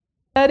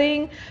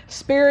studying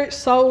spirit,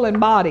 soul, and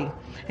body,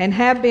 and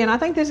have been. I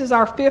think this is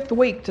our 5th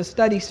week to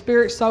study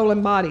spirit, soul,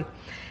 and body.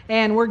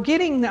 And we're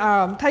taking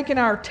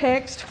our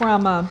text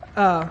from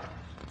 1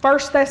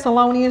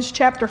 Thessalonians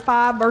chapter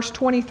 5, verse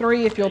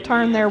 23, if you'll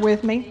turn there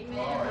with me.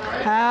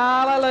 Amen.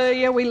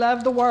 Hallelujah. We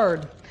love the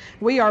Word.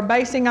 We are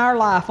basing our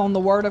life on the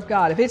Word of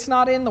God. If it's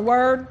not in the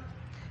Word,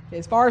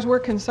 as far as we're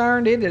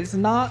concerned, it is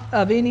not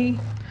of any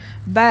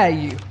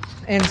value.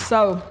 And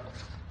so,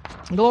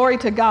 glory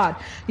to God.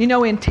 You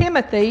know, in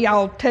Timothy,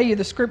 I'll tell you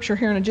the scripture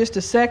here in just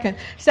a second.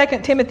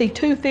 2 Timothy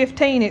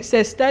 2:15, it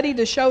says, "Study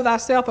to show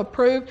thyself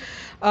approved,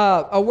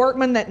 a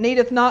workman that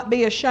needeth not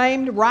be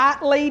ashamed,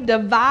 rightly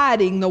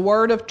dividing the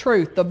word of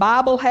truth." The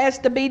Bible has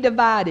to be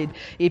divided.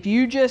 If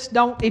you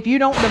don't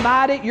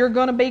divide it, you're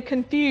going to be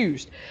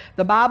confused.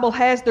 The Bible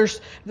has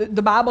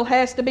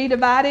to be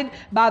divided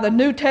by the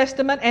New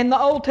Testament and the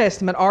Old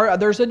Testament. Or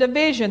there's a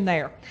division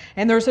there,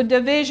 and there's a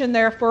division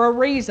there for a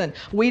reason.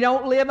 We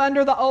don't live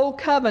under the old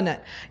covenant.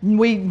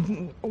 We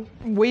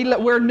live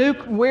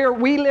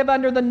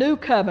under the new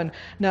covenant.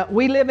 No,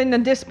 we live in the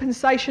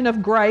dispensation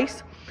of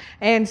grace.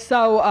 And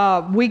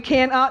so we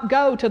cannot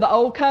go to the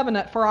old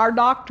covenant for our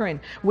doctrine.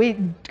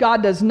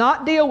 God does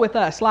not deal with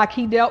us like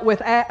He dealt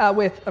with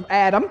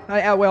Adam.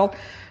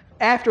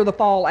 After the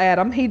fall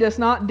Adam, He does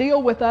not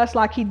deal with us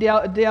like He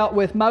dealt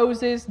with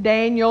Moses,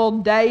 Daniel,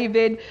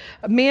 David,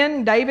 a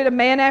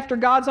man after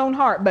God's own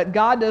heart. But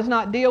God does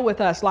not deal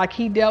with us like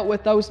He dealt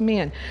with those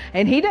men.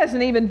 And He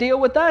doesn't even deal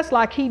with us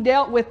like He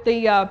dealt with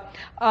the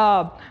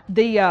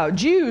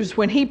Jews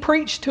when He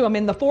preached to them.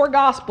 In the 4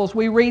 Gospels,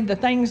 we read the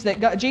things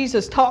that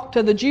Jesus talked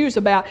to the Jews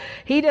about.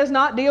 He does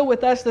not deal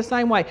with us the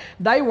same way.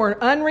 They were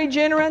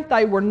unregenerate.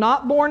 They were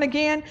not born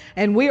again.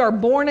 And we are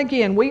born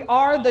again. We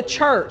are the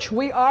church.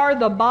 We are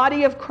the body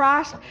of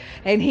Christ,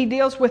 and He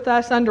deals with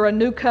us under a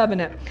new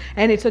covenant.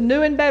 And it's a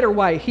new and better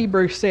way,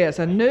 Hebrews says,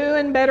 a new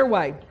and better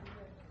way.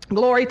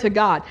 Glory to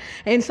God.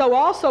 And so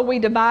also we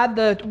divide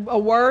the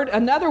word.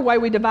 Another way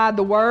we divide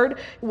the word,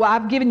 well,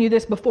 I've given you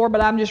this before, but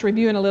I'm just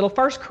reviewing a little.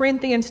 1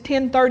 Corinthians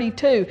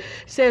 10:32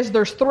 says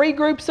there's 3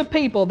 groups of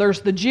people.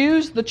 There's the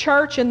Jews, the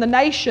church, and the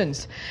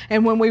nations.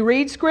 And when we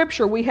read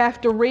Scripture, we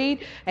have to read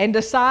and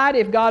decide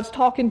if God's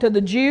talking to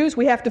the Jews.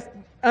 We have to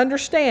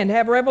understand,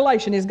 have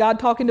revelation. Is God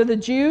talking to the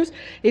Jews?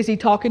 Is He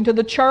talking to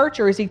the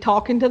church, or is He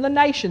talking to the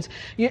nations?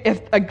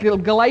 If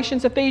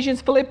Galatians,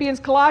 Ephesians,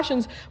 Philippians,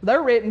 Colossians,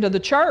 they're written to the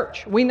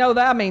church. We know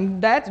that. I mean,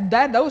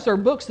 those are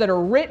books that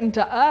are written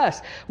to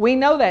us. We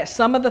know that.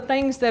 Some of the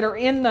things that are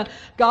in the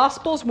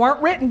Gospels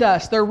weren't written to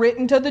us. They're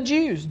written to the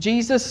Jews.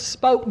 Jesus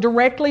spoke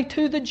directly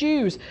to the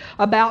Jews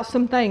about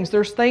some things.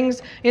 There's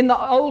things in the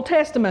Old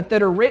Testament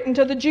that are written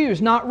to the Jews,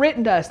 not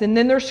written to us. And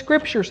then there's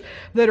scriptures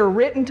that are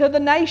written to the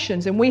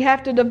nations, and we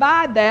have to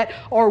divide that,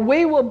 or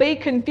we will be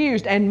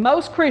confused. And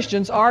most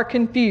Christians are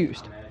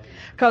confused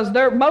because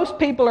most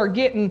people are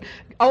getting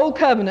old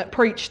covenant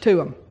preached to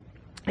them,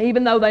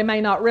 even though they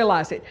may not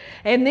realize it.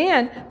 And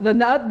then the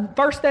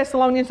 1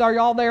 Thessalonians, are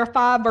y'all there?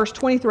 5 verse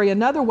 23.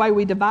 Another way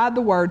we divide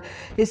the word,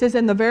 it says,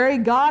 "And the very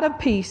God of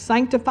peace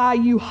sanctify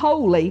you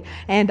wholly,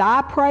 and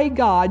I pray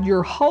God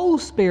your whole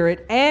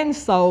spirit and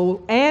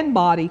soul and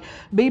body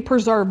be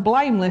preserved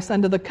blameless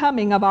unto the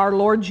coming of our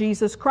Lord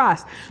Jesus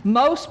Christ."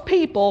 Most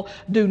people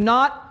do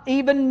not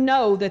even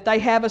know that they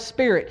have a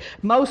spirit.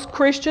 Most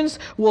Christians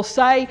will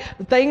say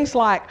things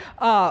like,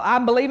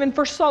 "I'm believing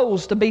for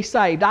souls to be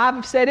saved."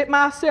 I've said it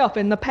myself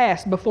in the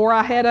past before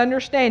I had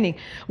understanding.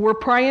 We're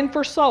praying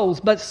for souls,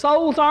 but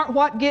souls aren't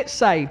what gets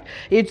saved.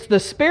 It's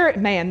the spirit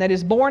man that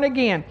is born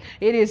again.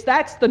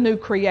 That's the new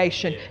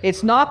creation.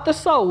 It's not the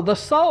soul. The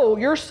soul,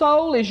 your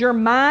soul is your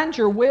mind,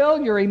 your will,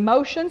 your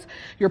emotions,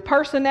 your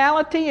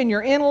personality and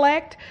your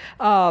intellect,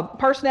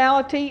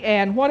 personality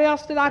and what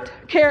else did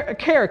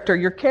character,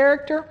 your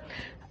character.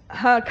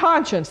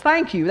 Conscience,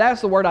 thank you.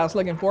 That's the word I was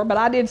looking for, but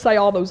I did say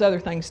all those other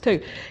things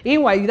too.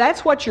 Anyway,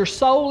 that's what your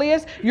soul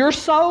is. Your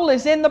soul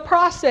is in the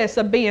process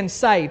of being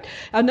saved.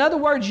 In other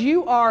words,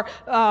 you are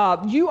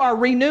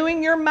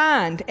renewing your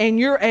mind, and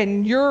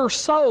your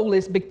soul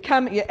is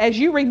becoming. As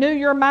you renew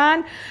your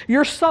mind,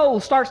 your soul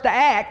starts to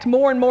act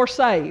more and more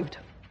saved.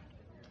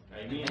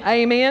 Amen.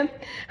 Amen.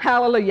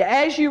 Hallelujah.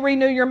 As you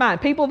renew your mind,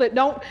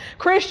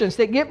 Christians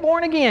that get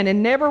born again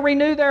and never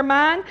renew their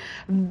mind,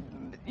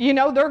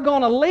 they're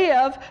going to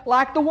live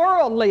like the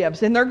world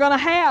lives, and they're going to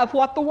have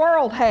what the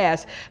world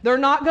has. They're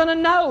not going to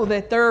know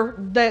that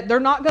they're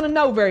not going to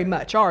know very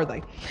much, are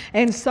they?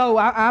 And so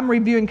I'm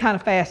reviewing kind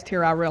of fast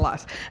here, I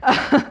realize.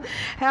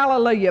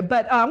 Hallelujah.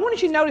 But I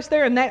wanted you to notice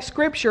there in that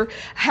scripture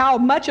how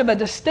much of a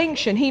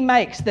distinction he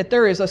makes, that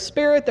there is a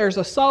spirit, there's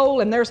a soul,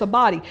 and there's a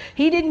body.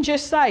 He didn't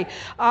just say,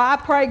 "I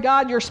pray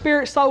God your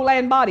spirit, soul,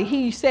 and body."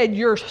 He said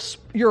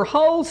your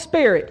whole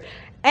spirit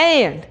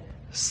and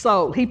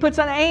soul. He puts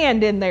an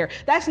 "and" in there.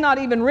 That's not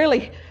even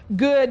really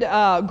good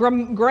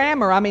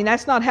grammar. I mean,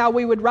 that's not how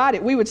we would write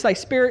it. We would say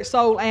spirit,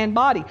 soul, and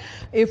body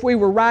if we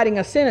were writing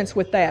a sentence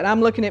with that.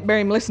 I'm looking at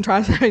Barry and Melissa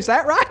trying to say, is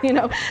that right? You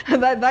know,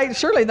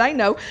 surely they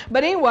know.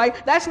 But anyway,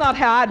 that's not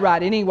how I'd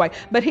write it anyway.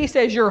 But he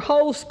says your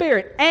whole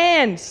spirit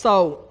and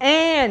soul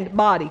and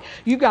body.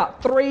 You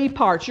got 3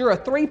 parts. You're a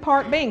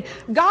 3-part being.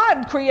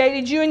 God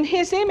created you in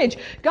His image.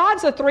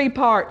 God's a 3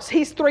 parts.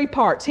 He's 3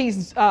 parts.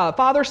 He's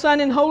Father,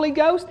 Son, and Holy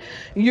Ghost.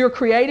 You're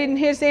created in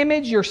His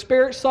image, your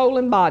spirit, soul,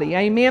 and body.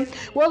 Amen.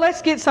 Well,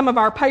 let's get some of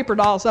our paper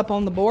dolls up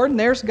on the board. And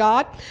there's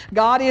God.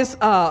 God is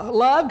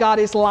love. God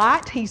is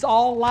light. He's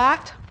all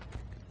light.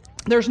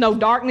 There's no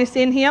darkness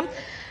in Him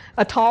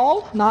at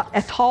all. Not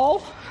at all.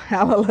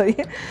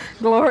 Hallelujah.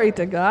 Glory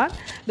to God.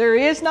 There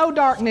is no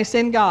darkness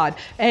in God.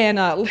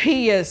 And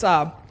He is...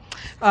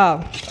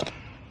 and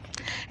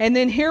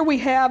then here we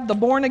have the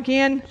born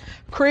again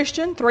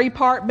Christian,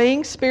 3-part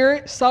being,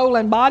 spirit, soul,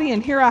 and body.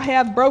 And here I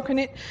have broken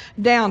it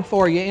down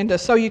for you into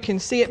so you can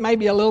see it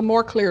maybe a little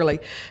more clearly.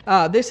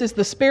 This is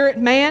the spirit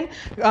man,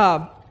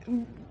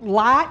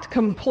 light,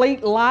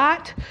 complete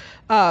light.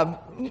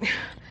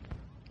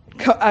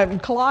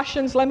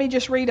 Colossians, let me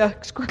just read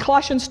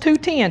Colossians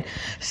 2:10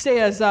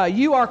 says,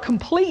 you are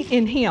complete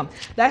in Him.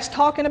 That's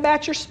talking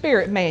about your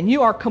spirit man.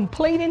 You are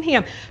complete in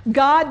Him.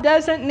 God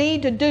doesn't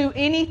need to do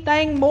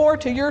anything more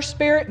to your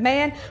spirit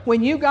man.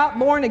 When you got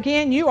born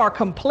again, you are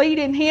complete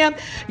in Him.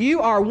 You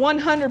are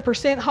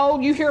 100%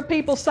 whole. You hear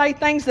people say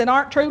things that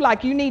aren't true,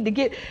 like you need to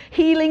get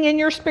healing in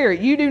your spirit.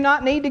 You do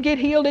not need to get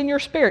healed in your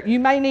spirit. You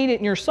may need it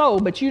in your soul,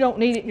 but you don't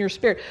need it in your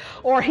spirit.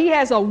 Or he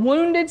has a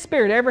wounded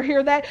spirit. Ever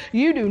hear that?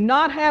 You do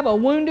not have a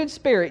wounded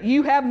spirit.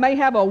 You may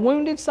have a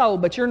wounded soul,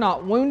 but you're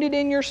not wounded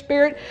in your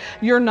spirit.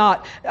 You're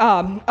not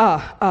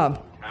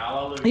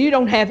you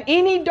don't have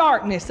any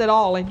darkness at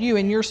all in you,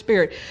 in your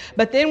spirit.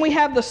 But then we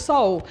have the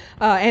soul,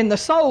 and the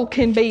soul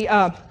can be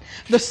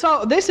the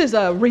soul. This is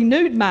a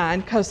renewed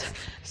mind, because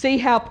see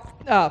how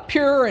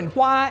pure and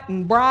white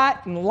and bright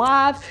and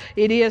live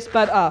it is.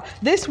 But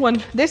this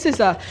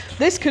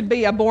could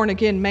be a born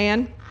again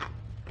man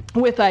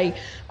with a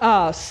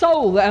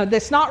soul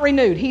that's not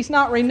renewed. He's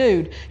not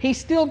renewed. He's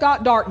still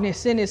got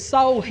darkness in his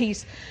soul.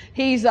 He's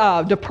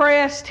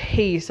depressed.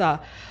 He's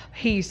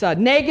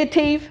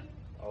negative.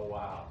 Oh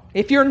wow!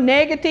 If you're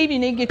negative, you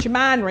need to get your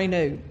mind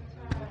renewed.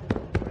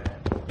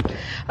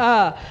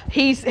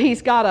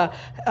 He's got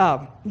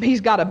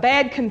a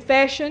bad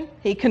confession.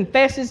 He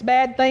confesses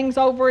bad things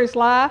over his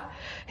life.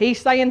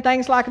 He's saying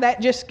things like, that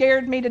just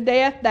scared me to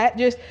death. That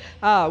just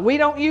we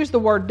don't use the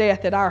word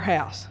death at our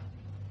house.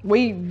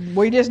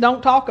 We just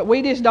don't talk.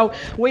 We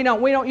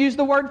don't use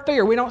the word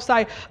fear. We don't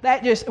say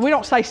we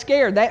don't say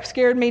scared. That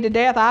scared me to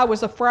death. I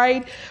was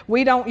afraid.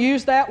 We don't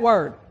use that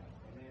word.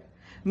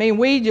 I mean,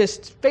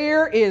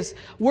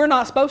 we're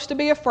not supposed to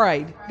be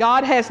afraid.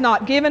 God has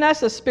not given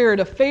us a spirit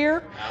of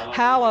fear.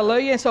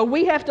 Hallelujah. And so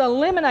we have to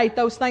eliminate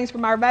those things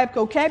from our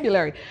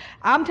vocabulary.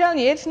 I'm telling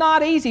you, it's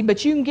not easy,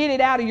 but you can get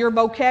it out of your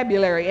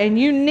vocabulary. And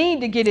you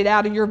need to get it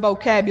out of your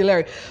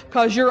vocabulary,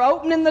 because you're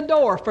opening the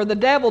door for the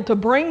devil to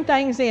bring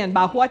things in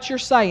by what you're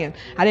saying.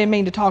 I didn't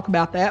mean to talk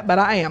about that, but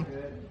I am.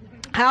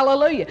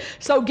 Hallelujah.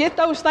 So get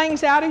those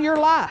things out of your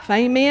life.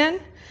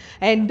 Amen.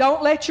 And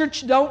don't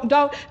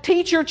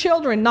teach your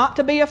children not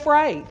to be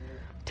afraid.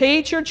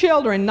 Teach your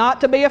children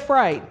not to be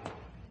afraid.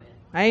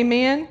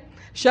 Amen.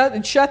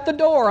 Shut the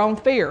door on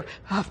fear.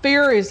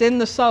 Fear is in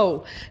the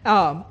soul,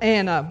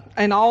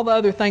 and all the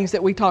other things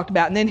that we talked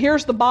about. And then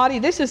here's the body.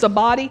 This is a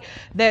body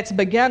that's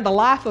begun. The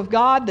life of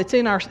God that's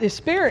in our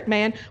spirit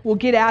man will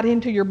get out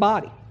into your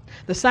body.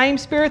 The same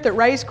Spirit that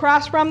raised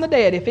Christ from the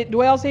dead, if it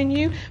dwells in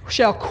you,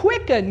 shall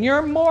quicken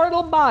your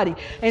mortal body,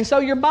 and so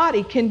your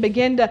body can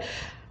begin to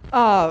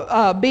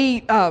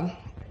be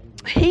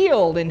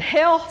healed and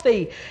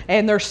healthy,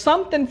 and there's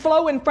something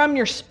flowing from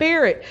your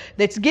spirit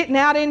that's getting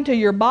out into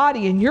your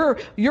body, and you're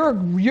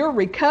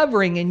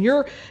recovering, and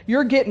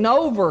you're getting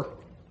over.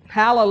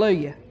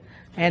 Hallelujah.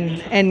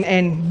 And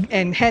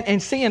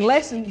seeing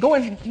less,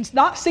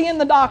 not seeing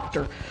the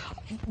doctor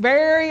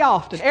very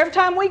often. Every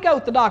time we go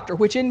to the doctor,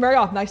 which isn't very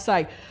often, they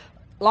say,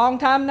 long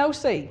time no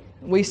see.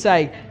 We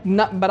say,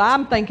 but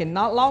I'm thinking,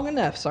 not long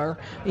enough, sir.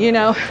 You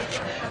know,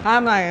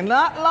 I'm like,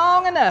 not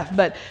long enough.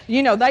 But,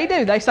 you know, they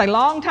do. They say,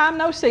 long time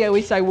no see.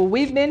 We say, well,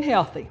 we've been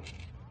healthy.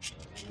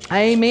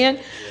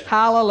 Amen.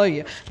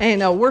 Hallelujah.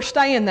 And we're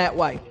staying that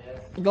way.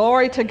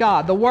 Glory to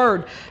God. The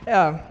Word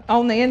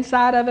on the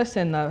inside of us,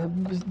 and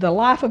the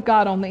life of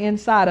God on the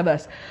inside of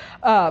us.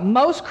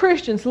 Most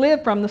Christians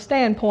live from the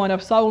standpoint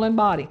of soul and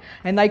body,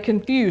 and they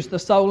confuse the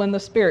soul and the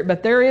spirit.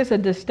 But there is a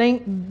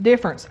distinct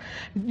difference.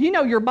 You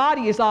know, your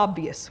body is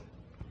obvious.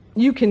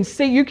 You can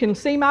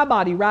see my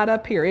body right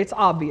up here. It's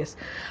obvious.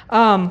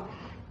 When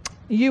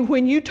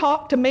you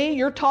talk to me,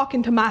 you're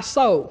talking to my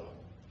soul.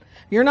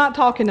 You're not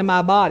talking to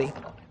my body.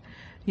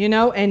 You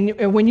know,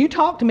 and when you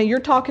talk to me, you're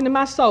talking to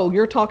my soul.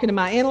 You're talking to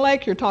my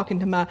intellect. You're talking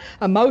to my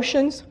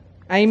emotions.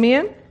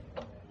 Amen.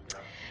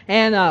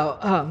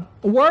 And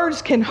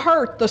words can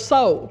hurt the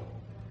soul.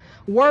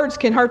 Words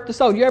can hurt the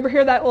soul. You ever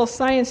hear that little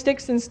saying,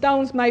 sticks and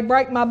stones may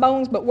break my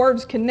bones, but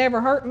words can never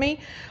hurt me?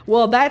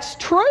 Well, that's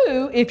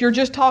true if you're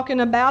just talking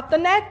about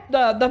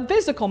the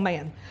physical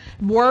man.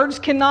 Words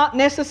cannot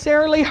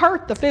necessarily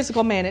hurt the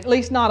physical man, at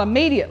least not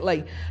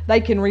immediately. They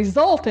can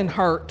result in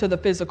hurt to the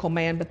physical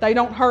man, but they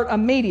don't hurt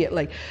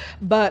immediately.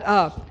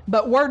 But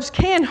words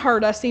can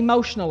hurt us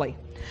emotionally.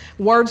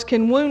 Words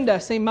can wound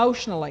us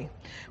emotionally.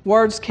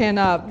 Words can,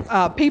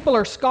 people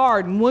are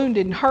scarred and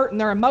wounded and hurt in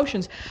their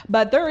emotions,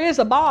 but there is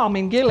a balm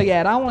in Gilead.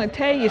 I want to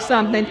tell you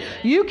something.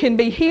 You can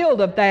be healed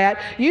of that.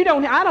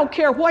 I don't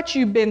care what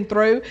you've been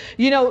through.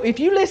 You know, if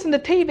you listen to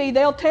TV,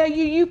 they'll tell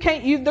you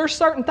there's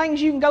certain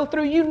things you can go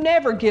through, you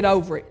never get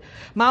over it.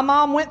 My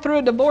mom went through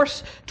a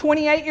divorce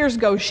 28 years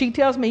ago. She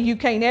tells me you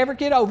can't ever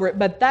get over it,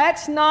 but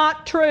that's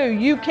not true.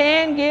 You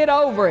can get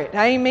over it.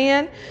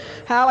 Amen.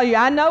 Hallelujah.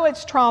 I know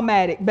it's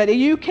traumatic, but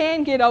you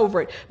can get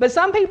over it. But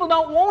some people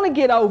don't want to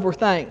get over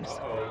things.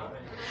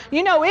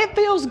 You know, it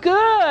feels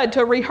good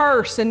to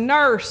rehearse and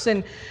nurse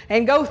and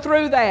go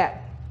through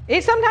that.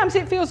 Sometimes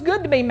it feels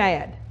good to be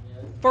mad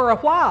for a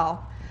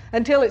while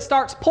until it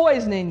starts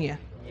poisoning you.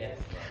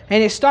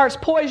 And it starts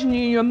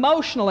poisoning you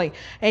emotionally,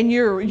 and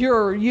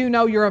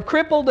you're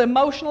crippled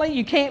emotionally.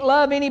 You can't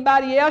love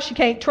anybody else. You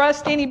can't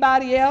trust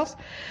anybody else.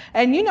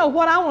 And you know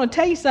what? I want to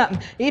tell you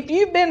something. If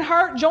you've been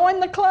hurt, join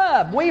the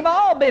club. We've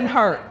all been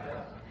hurt.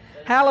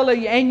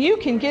 Hallelujah. And you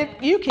can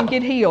get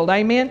healed.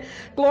 Amen.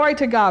 Glory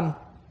to God.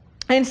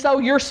 And so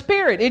your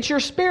spirit, it's your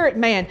spirit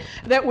man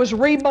that was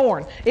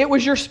reborn. It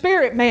was your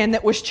spirit man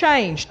that was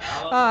changed.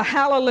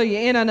 Hallelujah.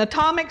 In an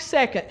atomic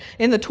second,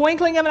 in the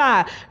twinkling of an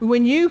eye,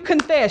 when you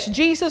confess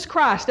Jesus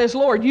Christ as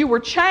Lord, you were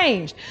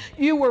changed.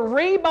 You were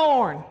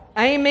reborn.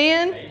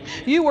 Amen.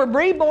 You were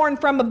reborn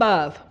from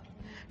above.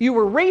 You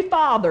were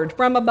refathered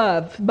from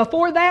above.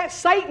 Before that,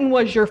 Satan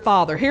was your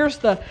father. Here's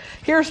the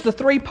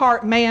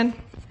three-part man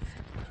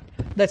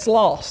that's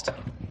lost.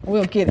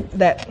 We'll get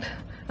that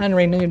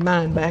unrenewed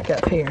mind back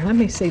up here. Let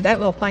me see. That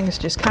little thing is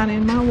just kind of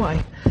in my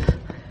way.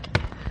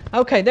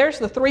 Okay, there's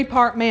the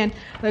three-part man.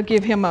 They'll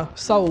give him a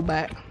soul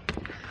back.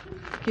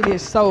 Get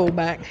his soul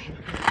back.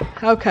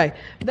 Okay,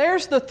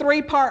 there's the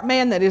three-part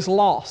man that is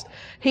lost.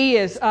 He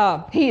is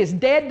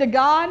dead to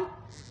God.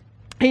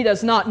 He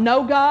does not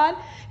know God.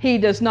 He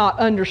does not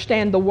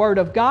understand the Word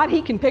of God.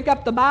 He can pick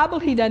up the Bible.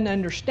 He doesn't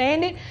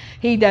understand it.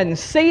 He doesn't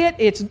see it.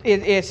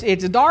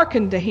 It's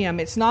darkened to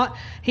him.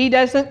 He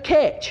doesn't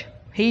catch.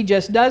 He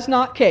just does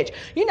not catch.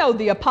 You know,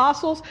 the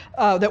apostles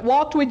that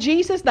walked with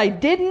Jesus, they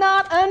did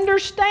not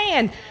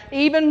understand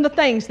even the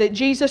things that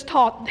Jesus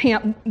taught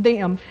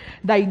them.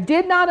 They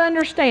did not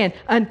understand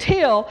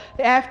until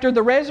after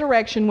the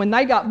resurrection, when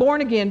they got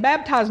born again,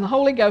 baptized in the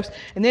Holy Ghost,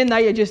 and then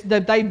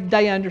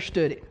they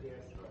understood it.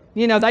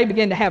 You know, they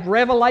began to have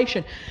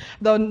revelation.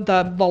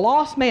 The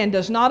lost man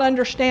does not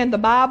understand the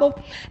Bible,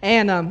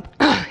 and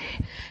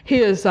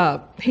he's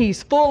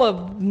full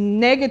of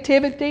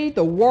negativity,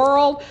 the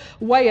world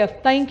way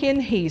of thinking.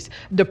 He's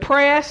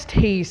depressed.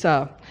 He's,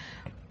 and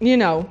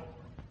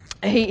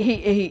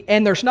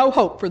there's no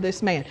hope for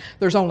this man.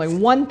 There's only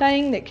one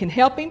thing that can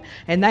help him,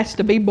 and that's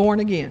to be born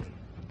again.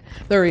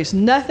 There is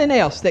nothing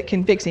else that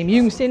can fix him.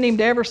 You can send him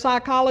to every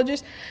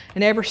psychologist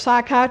and every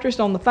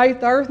psychiatrist on the face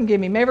of the earth and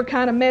give him every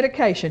kind of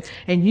medication,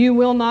 and you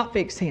will not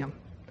fix him.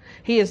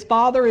 His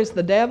father is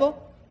the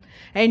devil.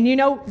 And you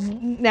know,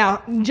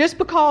 now, just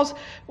because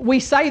we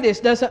say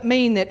this doesn't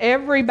mean that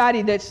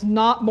everybody that's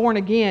not born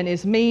again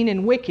is mean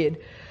and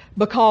wicked,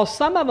 because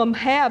some of them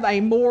have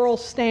a moral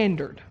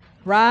standard,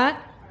 right?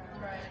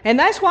 And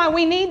that's why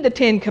we need the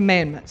Ten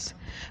Commandments.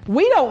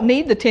 We don't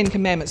need the Ten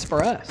Commandments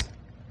for us.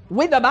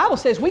 The Bible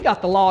says we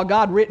got the law of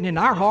God written in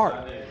our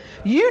heart.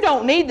 You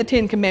don't need the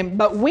Ten Commandments,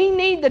 but we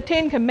need the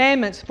Ten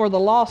Commandments for the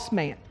lost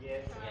man.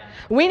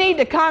 We need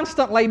to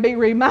constantly be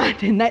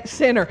reminding that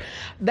sinner,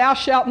 thou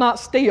shalt not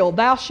steal,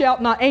 thou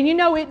shalt not. And you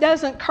know, it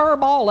doesn't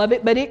curb all of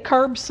it, but it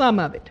curbs some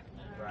of it.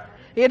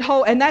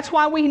 And that's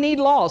why we need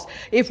laws.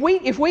 If we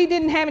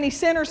didn't have any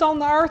sinners on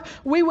the earth,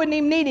 we wouldn't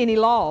even need any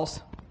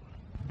laws,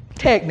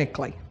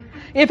 technically.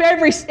 If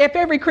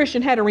every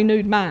Christian had a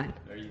renewed mind,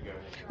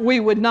 we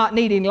would not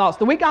need any laws.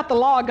 So we got the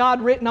law of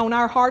God written on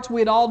our hearts.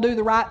 We'd all do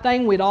the right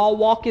thing. We'd all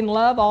walk in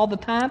love all the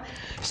time.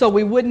 So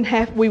we wouldn't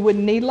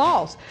need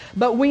laws.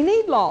 But we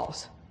need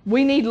laws.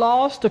 We need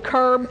laws to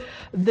curb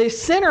this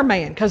sinner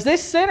man. Because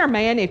this sinner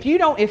man, if he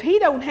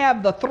don't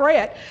have the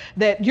threat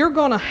that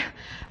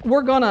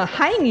we're gonna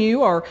hang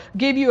you or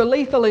give you a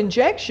lethal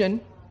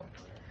injection,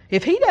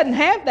 if he doesn't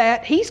have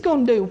that, he's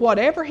going to do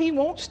whatever he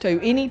wants to,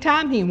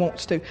 anytime he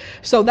wants to.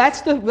 So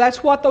that's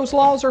what those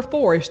laws are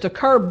for, is to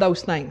curb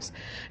those things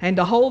and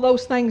to hold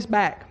those things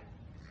back.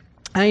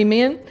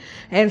 Amen?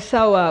 And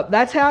so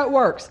that's how it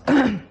works.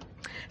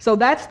 So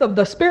that's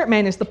the spirit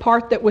man is the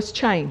part that was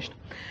changed.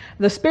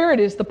 The spirit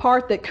is the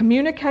part that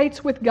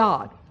communicates with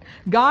God.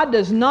 God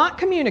does not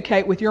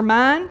communicate with your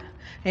mind,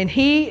 and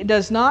He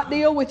does not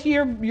deal with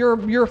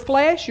your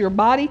flesh, your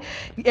body.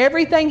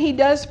 Everything He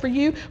does for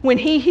you, when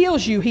He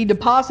heals you, He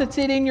deposits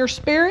it in your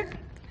spirit.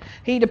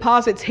 He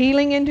deposits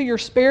healing into your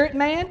spirit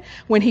man.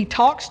 When He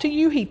talks to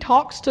you, He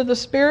talks to the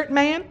spirit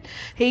man.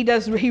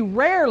 He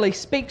rarely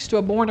speaks to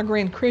a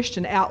born-again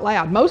Christian out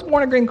loud. Most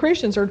born-again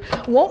Christians are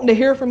wanting to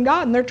hear from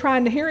God, and they're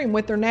trying to hear Him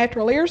with their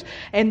natural ears,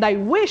 and they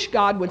wish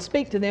God would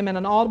speak to them in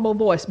an audible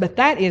voice, but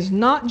that is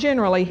not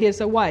generally His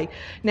way.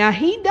 Now,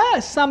 He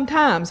does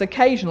sometimes,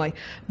 occasionally,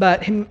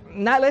 but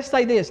let's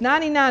say this,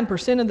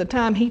 99% of the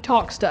time He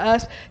talks to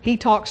us, He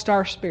talks to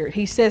our spirit.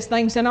 He says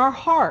things in our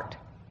heart.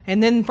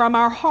 And then from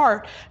our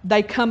heart,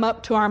 they come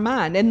up to our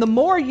mind. And the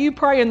more you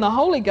pray in the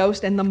Holy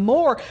Ghost and the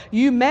more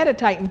you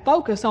meditate and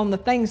focus on the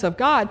things of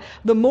God,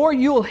 the more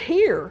you'll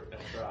hear.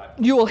 Right.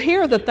 You'll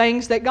hear the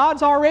things that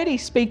God's already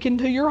speaking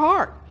to your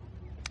heart.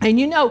 And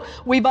you know,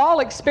 we've all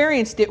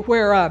experienced it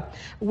where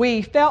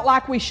we felt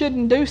like we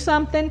shouldn't do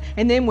something,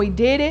 and then we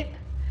did it,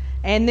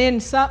 and then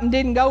something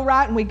didn't go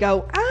right, and we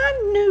go,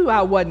 I knew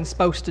I wasn't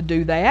supposed to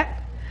do that.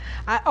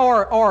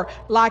 Or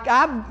like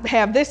I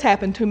have this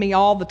happen to me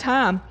all the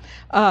time.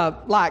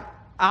 Like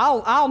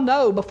I'll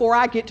know before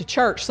I get to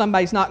church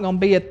somebody's not going to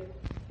be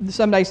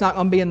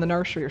in the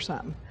nursery or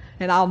something,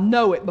 and I'll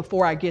know it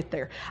before I get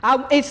there.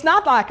 It's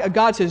not like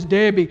God says,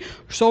 Debbie,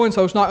 so and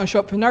so's not going to show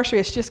up for the nursery.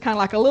 It's just kind of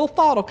like a little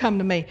thought will come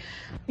to me.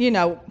 You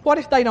know, what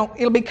if they don't?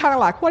 It'll be kind of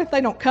like, what if they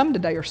don't come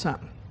today or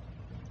something?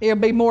 It'll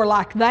be more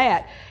like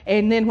that.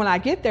 And then when I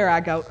get there,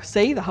 I go,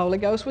 see, the Holy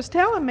Ghost was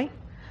telling me.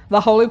 The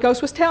Holy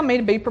Ghost was telling me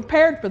to be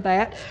prepared for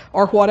that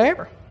or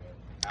whatever.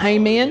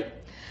 Amen.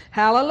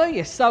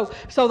 Hallelujah. So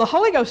the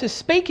Holy Ghost is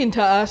speaking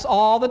to us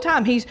all the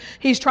time.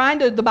 He's trying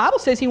to, the Bible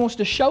says He wants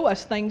to show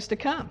us things to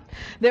come,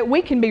 that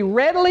we can be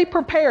readily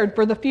prepared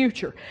for the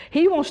future.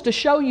 He wants to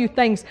show you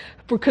things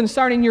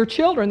concerning your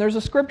children. There's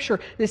a scripture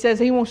that says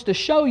He wants to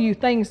show you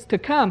things to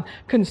come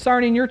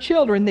concerning your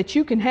children, that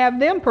you can have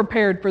them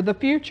prepared for the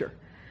future.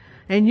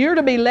 And you're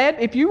to be led,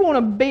 if you want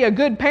to be a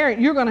good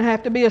parent, you're going to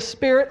have to be a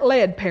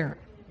Spirit-led parent.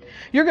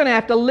 You're going to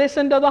have to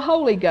listen to the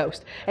Holy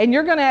Ghost. And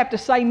you're going to have to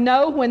say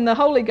no when the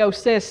Holy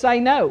Ghost says say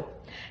no.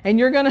 And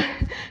you're going to,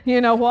 you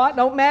know what?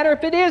 Don't matter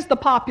if it is the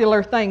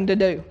popular thing to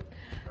do.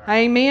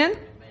 Amen?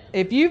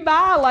 If you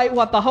violate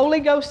what the Holy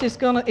Ghost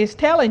is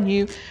telling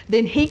you,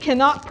 then He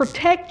cannot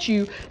protect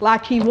you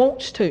like He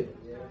wants to.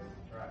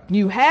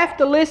 You have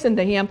to listen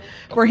to Him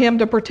for Him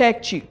to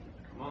protect you.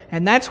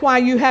 And that's why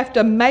you have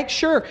to make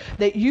sure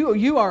that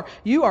you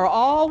are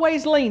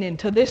always leaning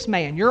to this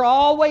man. You're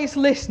always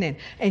listening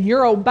and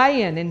you're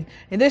obeying and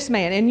this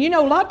man. And you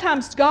know, a lot of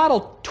times God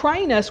will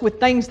train us with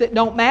things that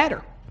don't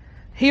matter.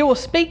 He will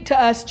speak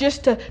to us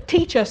just to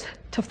teach us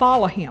to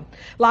follow Him.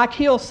 Like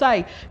He'll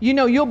say, you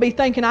know, you'll be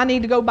thinking, I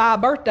need to go buy a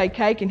birthday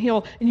cake, and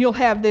you'll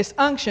have this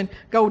unction,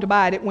 go to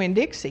buy it at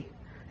Winn-Dixie.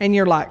 And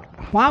you're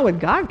like, why would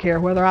God care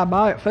whether I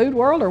buy it at Food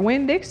World or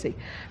Winn-Dixie?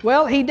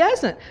 Well, He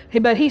doesn't.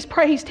 But He's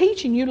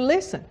teaching you to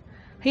listen.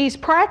 He's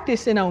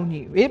practicing on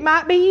you. It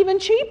might be even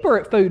cheaper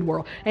at Food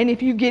World. And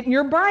if you get in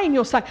your brain,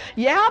 you'll say,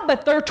 yeah,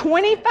 but they're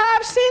 25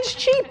 cents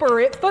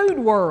cheaper at Food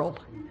World.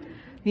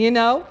 You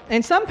know?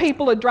 And some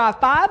people would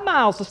drive 5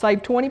 miles to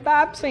save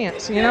 25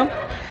 cents, you know?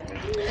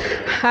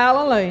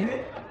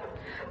 Hallelujah.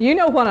 You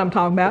know what I'm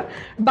talking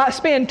about.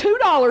 Spend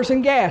 $2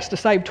 in gas to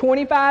save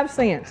 25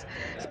 cents.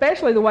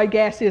 Especially the way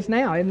gas is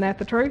now. Isn't that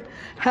the truth?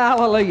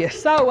 Hallelujah.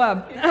 So,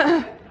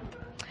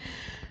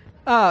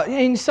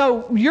 and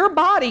so your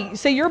body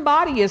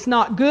is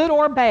not good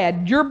or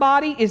bad. Your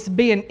body is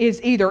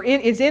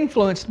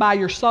influenced by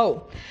your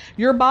soul.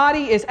 Your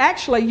body is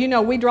actually, you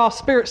know, we draw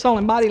spirit, soul,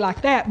 and body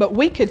like that, but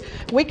we could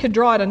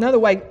draw it another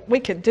way. We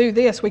could do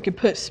this. We could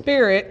put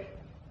spirit,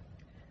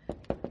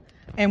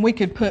 and we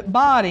could put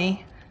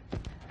body,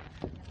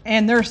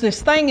 and there's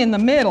this thing in the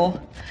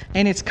middle,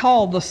 and it's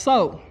called the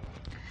soul.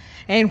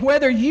 And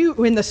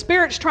when the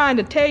spirit's trying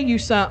to tell you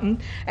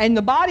something, and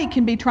the body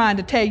can be trying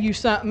to tell you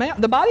something else,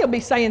 the body will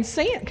be saying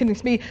sin.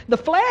 The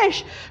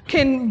flesh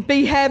can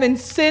be having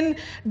sin,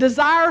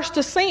 desires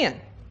to sin.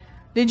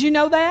 Did you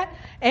know that?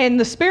 And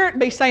the spirit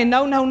be saying,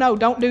 no,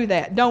 don't do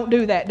that, don't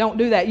do that, don't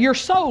do that. Your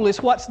soul is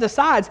what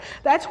decides.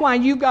 That's why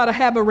you've got to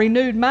have a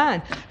renewed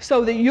mind,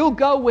 so that you'll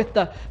go with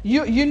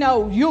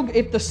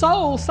if the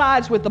soul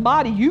sides with the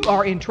body, you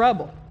are in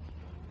trouble.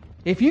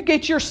 If you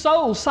get your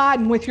soul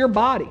siding with your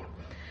body,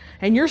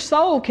 and your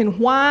soul can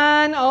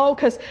whine,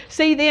 because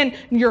see, then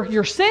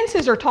your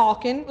senses are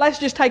talking. Let's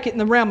just take it in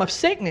the realm of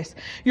sickness.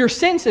 Your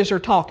senses are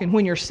talking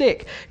when you're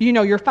sick. You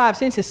know, your 5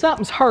 senses,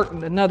 something's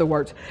hurting, in other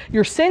words.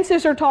 Your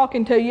senses are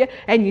talking to you,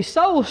 and your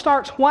soul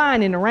starts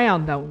whining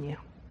around on you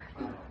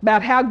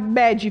about how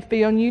bad you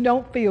feel, and you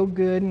don't feel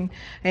good, and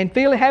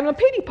having a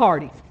pity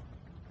party.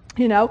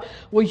 You know,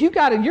 well,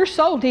 your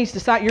soul needs to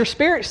side. Your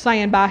spirit's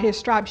saying by His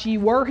stripes you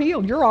were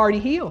healed. You're already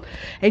healed.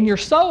 And your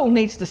soul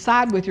needs to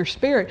side with your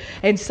spirit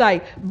and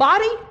say,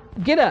 body,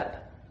 get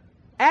up.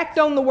 Act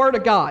on the Word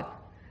of God.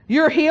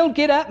 You're healed,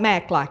 get up and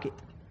act like it.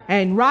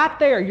 And right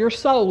there, your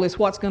soul is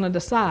what's going to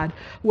decide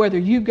whether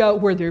you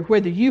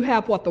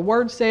have what the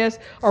Word says,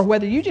 or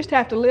whether you just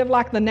have to live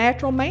like the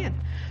natural man.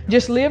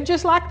 Just live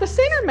just like the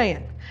sinner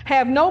man.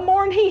 Have no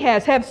more than he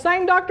has. Have the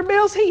same doctor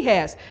bills he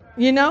has.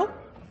 You know?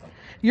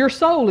 Your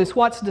soul is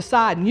what's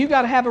deciding. You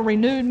got to have a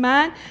renewed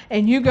mind,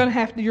 and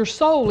your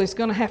soul is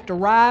going to have to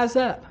rise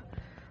up.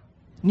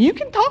 You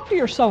can talk to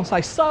your soul and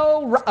say,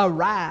 "Soul,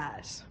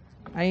 arise."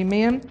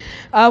 Amen.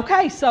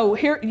 Okay, so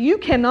here you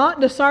cannot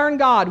discern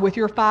God with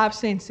your five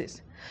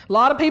senses. A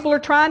lot of people are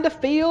trying to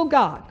feel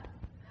God.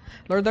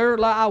 They're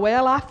like,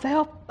 "Well, I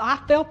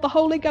felt the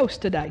Holy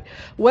Ghost today."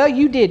 Well,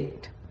 you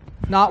didn't.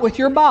 Not with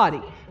your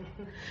body.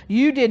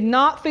 You did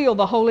not feel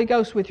the Holy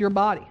Ghost with your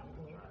body.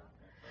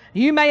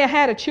 You may have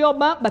had a chill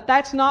bump, but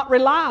that's not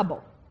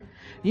reliable.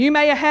 You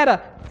may have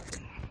had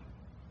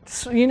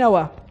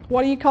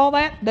what do you call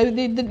that?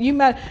 You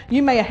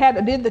may have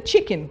had did the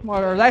chicken,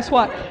 or that's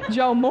what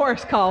Joe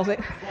Morris calls it,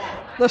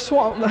 the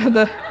swan,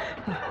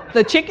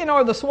 the chicken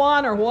or the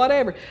swan or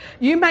whatever.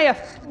 You may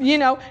have,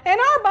 and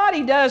our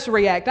body does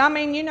react. I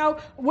mean,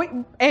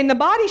 and the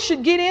body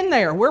should get in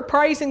there. We're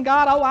praising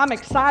God. Oh, I'm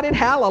excited.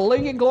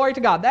 Hallelujah, glory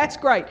to God. That's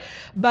great.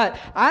 But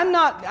I'm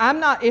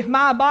not. If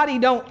my body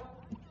don't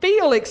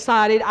feel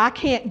excited, I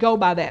can't go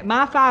by that.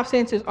 My five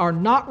senses are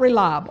not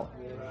reliable.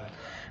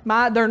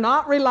 They're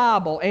not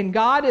reliable, and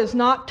God does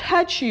not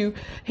touch you.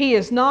 He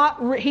is not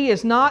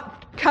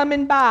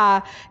coming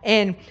by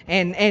and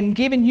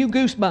giving you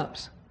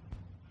goosebumps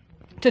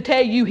to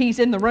tell you He's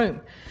in the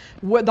room.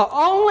 The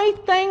only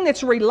thing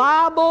that's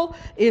reliable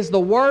is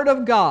the Word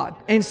of God,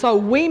 and so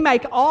we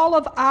make all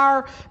of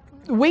our.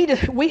 We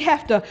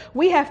have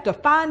to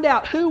find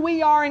out who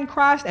we are in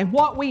Christ and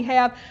what we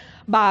have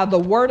by the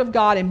Word of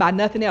God and by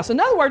nothing else. In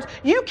other words,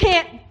 you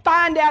can't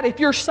find out if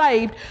you're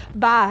saved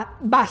by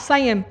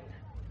saying,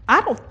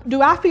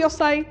 do I feel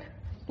saved?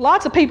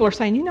 Lots of people are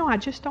saying, I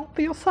just don't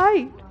feel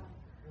saved.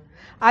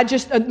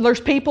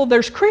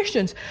 There's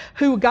Christians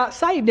who got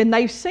saved and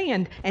they've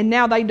sinned and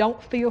now they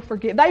don't feel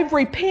forgiven. They've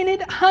repented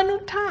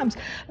 100 times.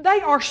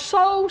 They are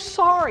so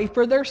sorry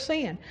for their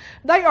sin.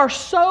 They are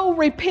so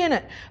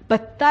repentant,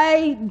 but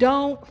they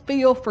don't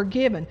feel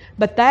forgiven.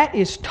 But that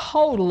is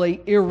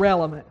totally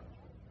irrelevant.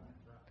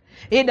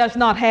 It does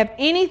not have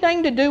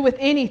anything to do with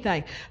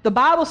anything. The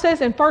Bible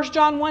says in 1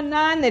 John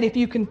 1:9 that if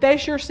you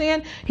confess your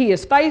sin, He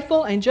is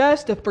faithful and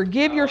just to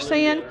forgive your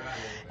sin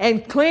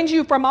and cleanse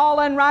you from all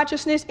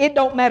unrighteousness. It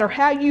don't matter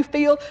how you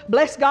feel.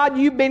 Bless God,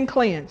 you've been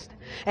cleansed.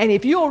 And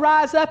if you'll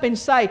rise up and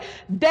say,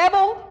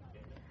 "Devil,"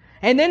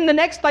 and then the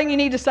next thing you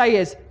need to say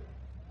is,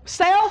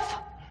 "Self,"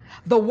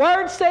 the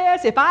Word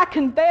says, if I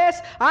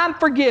confess, I'm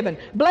forgiven.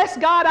 Bless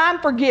God, I'm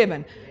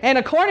forgiven. And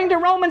according to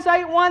Romans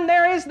 8:1,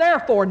 there is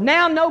therefore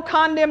now no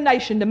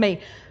condemnation to me.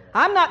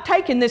 I'm not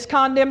taking this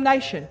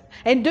condemnation.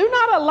 And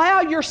don't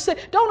allow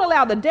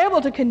the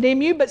devil to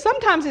condemn you, but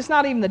sometimes it's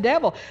not even the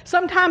devil.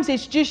 Sometimes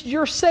it's just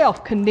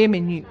yourself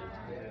condemning you.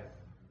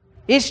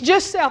 It's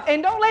just self.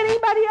 And don't let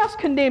anybody else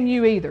condemn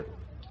you either.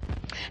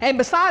 And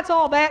besides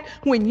all that,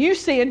 when you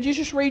sinned, you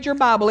just read your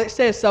Bible, it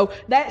says so.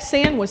 That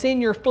sin was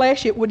in your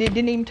flesh. It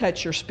didn't even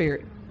touch your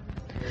spirit.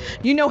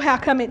 You know how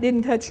come it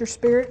didn't touch your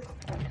spirit?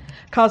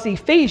 Because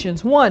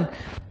Ephesians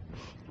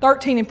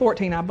 1:13 and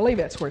 14, I believe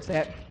that's where it's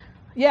at.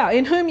 Yeah,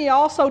 "In whom ye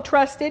also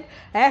trusted,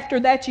 after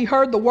that ye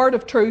heard the word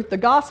of truth, the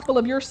gospel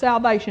of your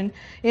salvation,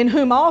 in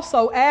whom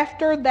also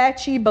after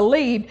that ye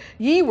believed,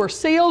 ye were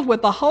sealed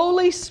with the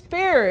Holy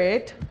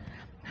Spirit,"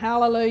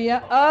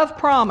 hallelujah, "of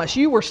promise."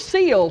 You were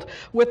sealed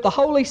with the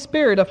Holy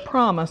Spirit of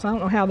promise. I don't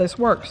know how this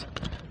works.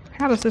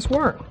 How does this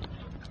work?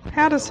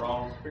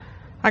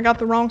 I got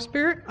the wrong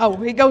spirit?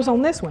 Oh, it goes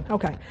on this one.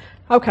 Okay,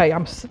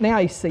 now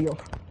he's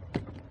sealed.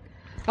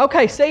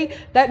 Okay, see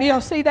that?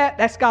 See that?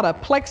 That's got a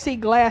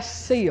plexiglass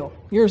seal.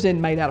 Yours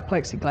isn't made out of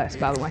plexiglass,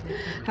 by the way.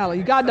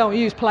 Hallelujah. God don't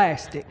use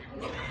plastic.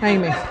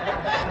 Amen.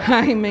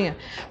 Amen.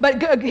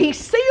 But He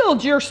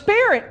sealed your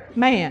spirit,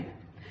 man.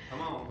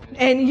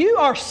 And you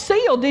are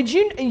sealed.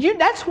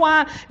 That's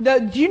why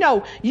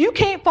you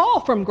can't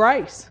fall from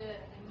grace.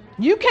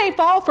 You can't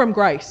fall from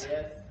grace.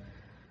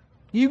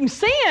 You can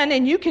sin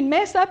and you can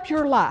mess up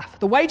your life.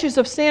 The wages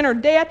of sin are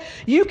death.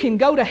 You can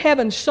go to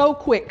heaven so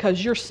quick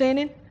because you're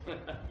sinning.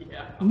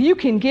 You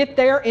can get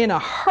there in a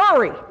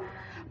hurry,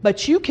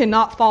 but you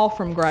cannot fall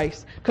from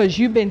grace because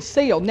you've been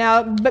sealed.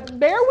 Now, but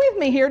bear with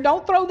me here.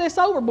 Don't throw this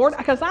overboard,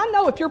 because I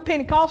know if you're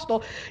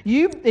Pentecostal,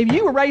 if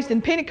you were raised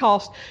in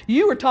Pentecost,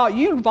 you were taught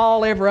you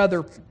fall every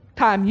other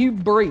time you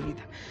breathe.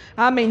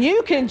 I mean,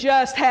 you can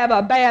just have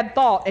a bad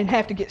thought and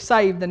have to get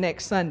saved the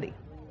next Sunday.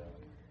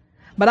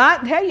 But I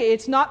tell you,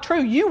 it's not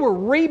true. You were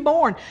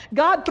reborn.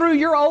 God threw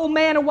your old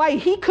man away.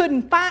 He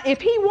couldn't find, if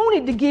He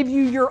wanted to give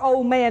you your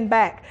old man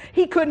back,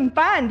 He couldn't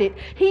find it.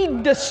 He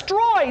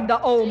destroyed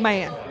the old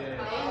man.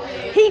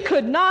 He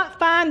could not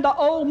find the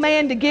old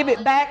man to give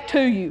it back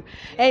to you.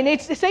 And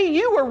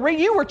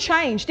you were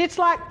changed. It's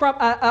like from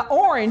an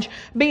orange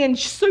being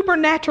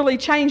supernaturally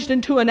changed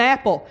into an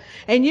apple.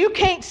 And you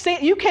can't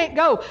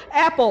go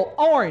apple,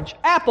 orange,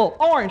 apple,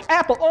 orange,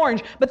 apple,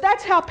 orange. But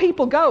that's how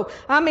people go.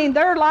 I mean,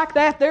 they're like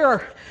that.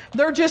 They're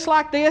just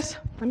like this.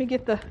 Let me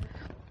get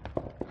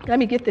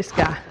this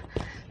guy.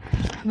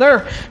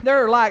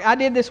 They're like, I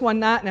did this one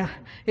night now.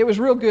 It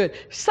was real good.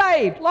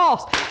 Saved,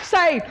 lost,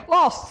 saved,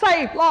 lost,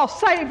 saved, lost,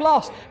 saved,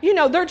 lost.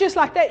 They're just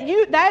like that.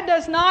 That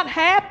does not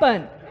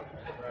happen.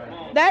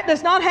 That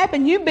does not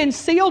happen. You've been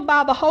sealed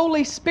by the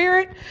Holy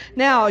Spirit.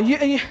 Now,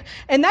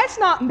 and that's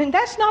not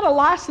a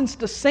license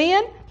to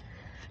sin.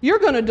 You're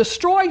going to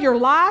destroy your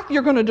life.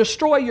 You're going to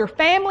destroy your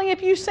family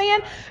if you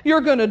sin.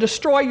 You're going to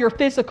destroy your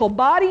physical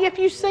body if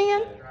you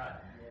sin.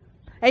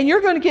 And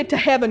you're going to get to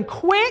heaven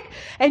quick,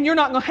 and you're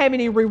not going to have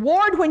any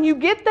reward when you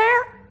get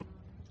there.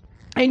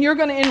 And you're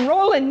going to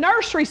enroll in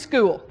nursery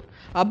school.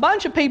 A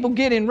bunch of people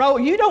get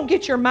enrolled. You don't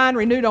get your mind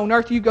renewed on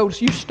earth.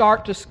 You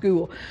start to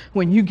school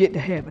when you get to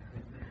heaven.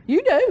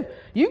 You do.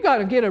 You got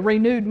to get a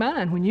renewed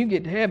mind when you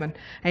get to heaven.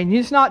 And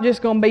it's not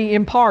just going to be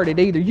imparted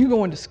either. You're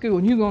going to school,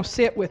 and you're going to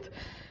sit with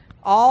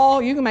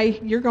you're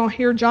going to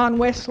hear John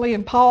Wesley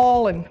and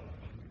Paul, and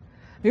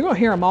you're going to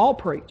hear them all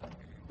preach.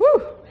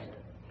 Woo!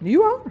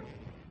 You are.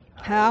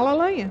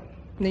 Hallelujah.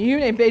 And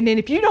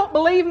if you don't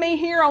believe me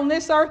here on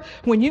this earth,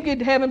 when you get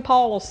to heaven,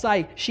 Paul will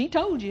say, she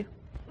told you.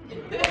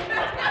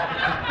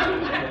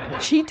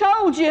 She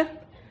told you.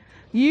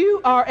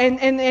 You are,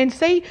 and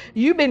see,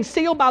 you've been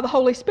sealed by the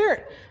Holy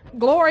Spirit.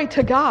 Glory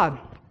to God.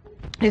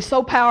 It's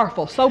so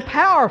powerful, so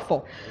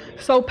powerful,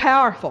 so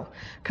powerful.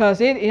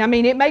 Because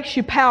it makes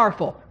you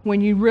powerful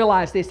when you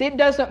realize this. It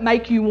doesn't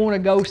make you want to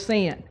go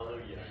sin.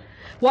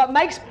 What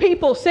makes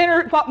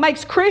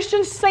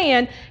Christians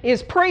sin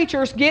is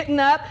preachers getting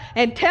up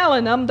and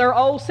telling them they're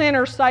old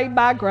sinners saved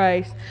by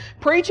grace.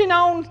 Preaching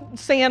on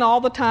sin all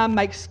the time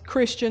makes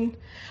Christian.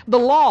 The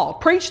law,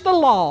 preach the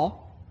law.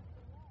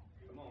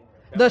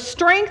 The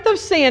strength of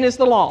sin is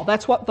the law.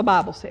 That's what the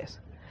Bible says.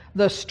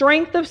 The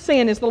strength of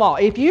sin is the law.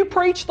 If you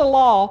preach the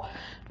law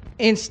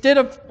instead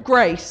of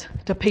grace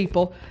to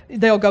people,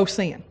 they'll go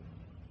sin.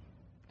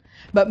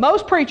 But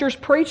most preachers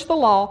preach the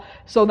law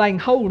so they can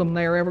hold them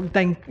there.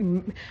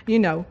 Everything,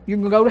 you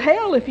can go to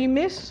hell if you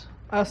miss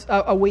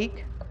a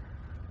week.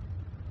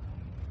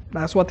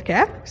 That's what the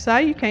Catholics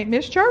say. You can't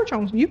miss church.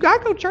 You got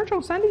to go to church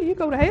on Sunday, you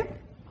go to hell.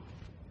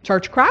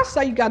 Church of Christ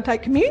say you got to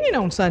take communion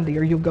on Sunday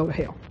or you'll go to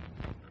hell.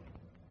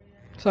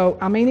 So,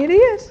 it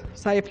is.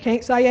 Say, if you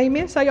can't say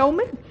amen, say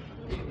amen.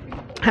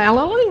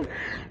 Hallelujah.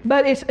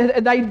 But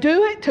they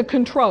do it to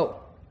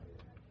control.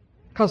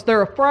 Because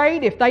they're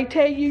afraid if they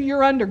tell you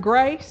you're under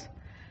grace,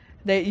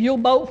 that you'll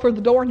bolt for the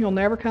door and you'll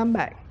never come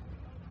back.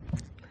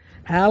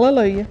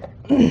 Hallelujah.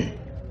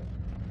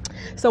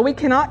 So we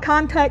cannot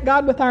contact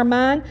God with our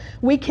mind.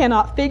 We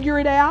cannot figure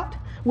it out.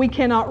 We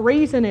cannot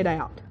reason it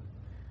out.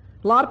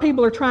 A lot of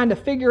people are trying to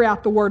figure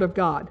out the Word of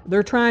God.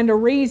 They're trying to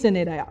reason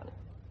it out.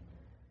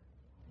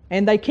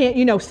 And they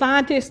can't,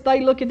 scientists,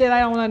 they look at it, they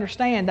don't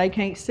understand. They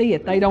can't see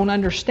it. They don't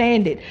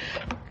understand it.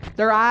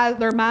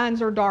 Their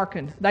minds are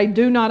darkened. They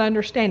do not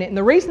understand it. And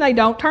the reason they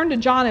don't, turn to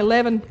John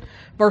 11,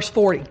 verse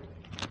 40.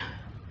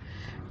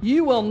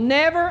 You will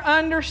never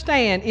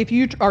understand if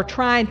you are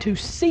trying to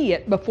see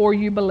it before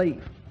you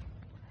believe.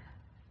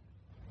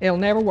 It'll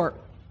never work.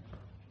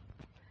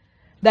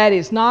 That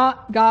is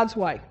not God's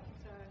way.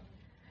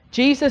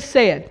 Jesus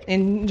said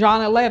in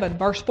John 11,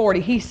 verse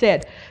 40,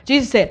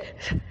 Jesus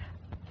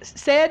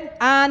said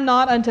I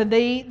not unto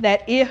thee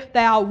that if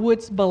thou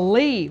wouldst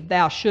believe,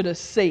 thou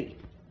shouldest see.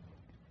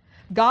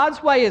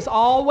 God's way is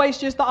always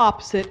just the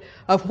opposite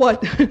of what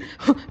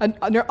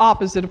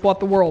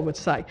the world would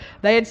say.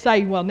 They'd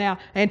say, well now,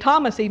 and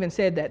Thomas even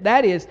said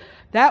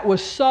that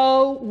was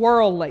so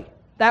worldly.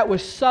 That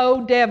was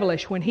so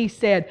devilish when he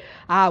said,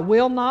 I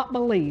will not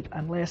believe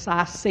unless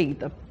I see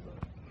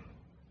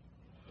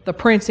the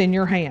prints in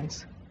your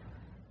hands.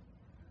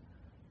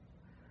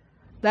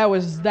 That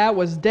was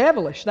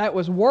devilish. That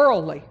was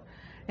worldly.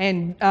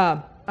 And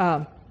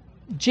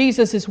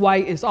Jesus'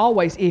 way is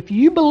always, if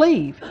you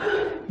believe,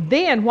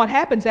 then what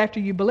happens after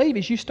you believe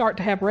is you start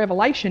to have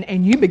revelation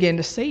and you begin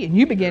to see and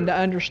you begin to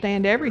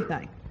understand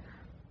everything.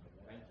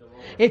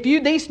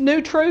 These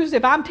new truths,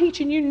 if I'm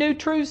teaching you new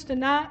truths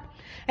tonight,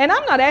 and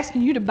I'm not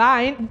asking you to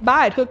buy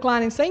it hook,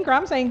 line, and sinker.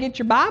 I'm saying get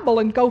your Bible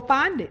and go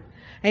find it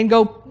and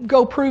go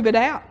prove it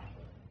out.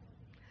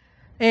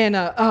 And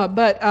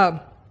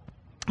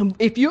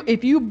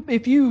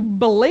if you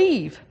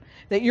believe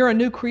that you're a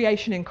new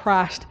creation in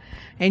Christ,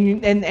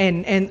 and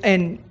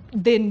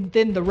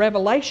then the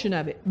revelation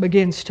of it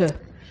begins to.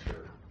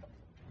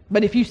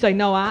 But if you say,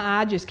 no,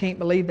 I just can't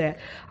believe that.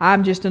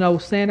 I'm just an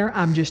old sinner.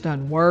 I'm just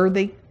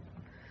unworthy.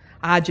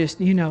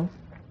 And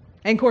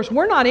of course,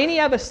 we're not any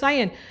of us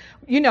saying,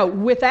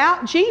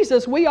 without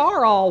Jesus, we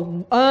are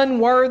all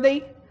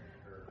unworthy,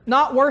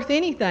 not worth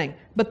anything.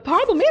 But the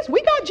problem is,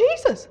 we got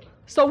Jesus.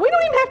 So we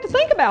don't even have to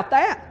think about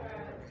that.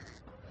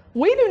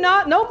 We do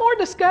not, no more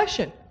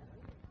discussion.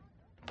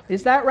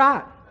 Is that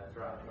right? That's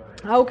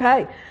right.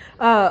 Okay.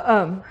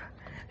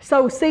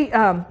 So see,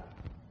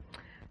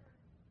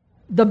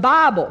 the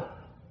Bible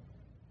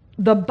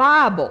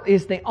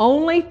is the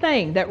only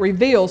thing that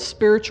reveals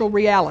spiritual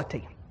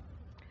reality.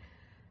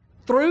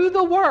 Through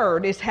the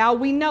Word is how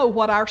we know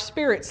what our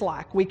spirit's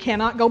like. We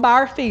cannot go by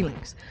our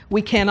feelings.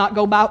 We cannot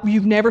go by,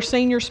 you've never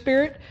seen your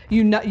spirit.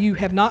 You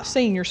have not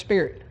seen your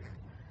spirit.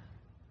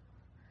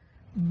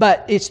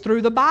 But it's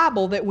through the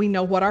Bible that we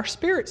know what our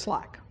spirit's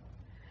like.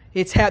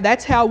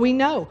 That's how we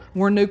know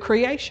we're new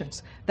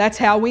creations. That's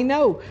how we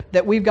know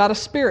that we've got a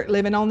spirit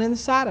living on the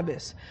inside of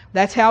us.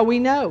 That's how we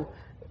know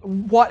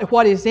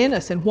what is in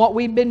us and what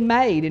we've been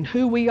made and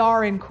who we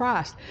are in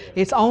Christ.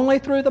 It's only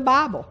through the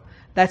Bible.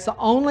 That's the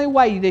only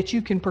way that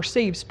you can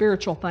perceive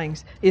spiritual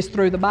things is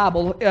through the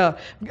Bible.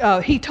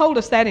 He told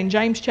us that in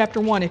James chapter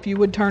 1, if you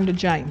would turn to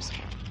James.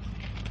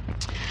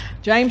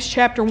 James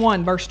chapter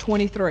 1, verse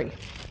 23.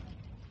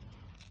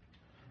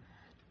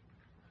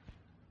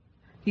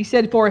 He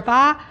said, For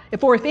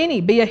if any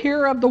be a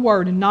hearer of the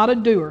word and not a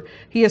doer,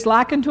 he is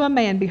like unto a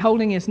man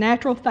beholding his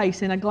natural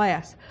face in a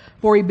glass.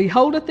 For he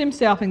beholdeth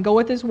himself and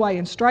goeth his way,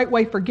 and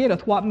straightway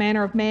forgetteth what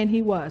manner of man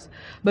he was.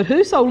 But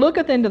whoso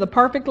looketh into the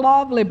perfect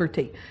law of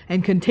liberty,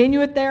 and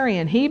continueth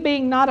therein, he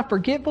being not a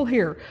forgetful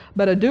hearer,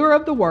 but a doer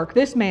of the work,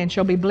 this man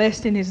shall be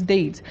blessed in his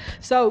deeds.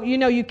 So,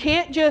 you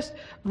can't just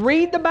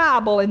read the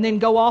Bible and then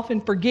go off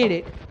and forget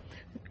it.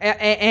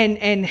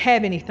 And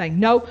have anything.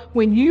 No,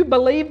 when you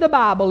believe the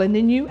Bible and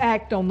then you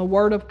act on the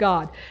Word of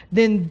God,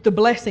 then the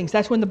blessings,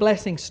 that's when the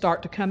blessings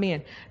start to come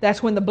in.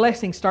 That's when the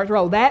blessings start to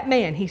roll. That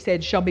man, he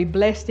said, shall be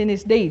blessed in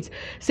his deeds.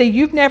 See,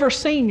 you've never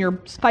seen your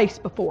face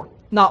before.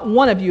 Not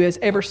one of you has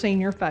ever seen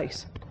your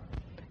face.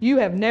 You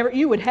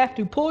would have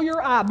to pull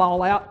your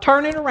eyeball out,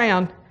 turn it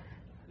around.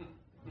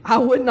 I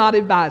would not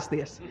advise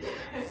this.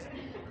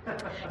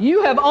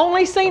 You have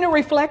only seen a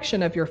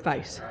reflection of your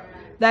face.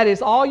 That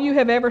is all you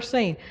have ever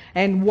seen.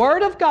 And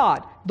Word of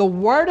God, the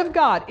Word of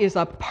God is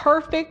a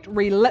perfect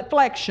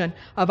reflection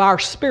of our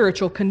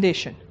spiritual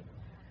condition.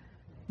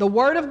 The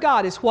Word of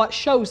God is what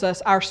shows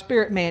us our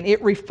spirit man.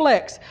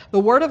 The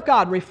Word of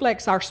God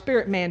reflects our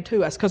spirit man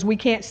to us because we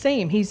can't see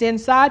him. He's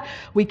inside.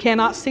 We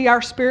cannot see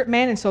our spirit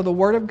man, and so the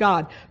Word of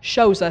God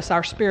shows us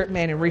our spirit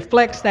man and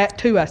reflects that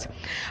to us.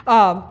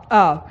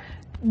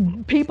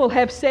 People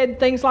have said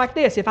things like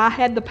this: if I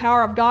had the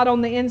power of God on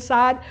the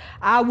inside,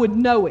 I would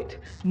know it.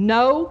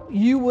 No,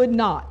 you would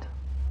not.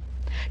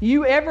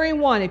 You,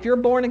 everyone, if you're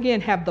born again,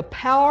 have the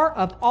power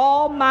of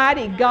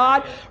Almighty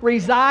God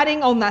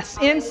residing on the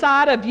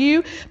inside of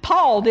you.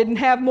 Paul didn't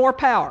have more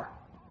power.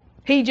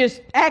 He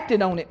just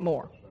acted on it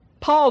more.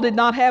 Paul did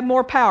not have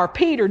more power.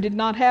 Peter did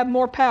not have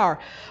more power.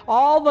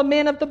 All the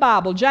men of the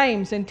Bible,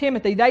 James and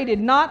Timothy, they did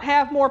not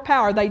have more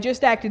power. They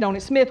just acted on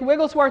it. Smith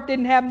Wigglesworth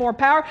didn't have more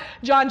power.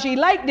 John G.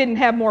 Lake didn't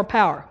have more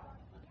power.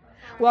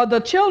 Well, the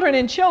children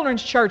in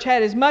Children's Church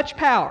had as much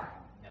power.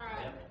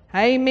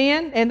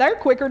 Amen. And they're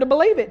quicker to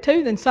believe it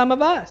too than some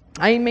of us.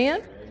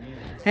 Amen.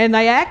 And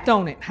they act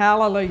on it.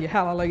 Hallelujah,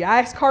 hallelujah.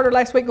 I asked Carter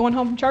last week going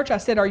home from church, I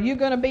said, are you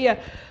going to be a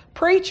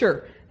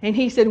preacher? And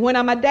he said, when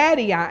I'm a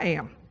daddy, I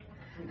am.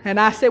 And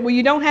I said, well,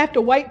 you don't have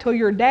to wait till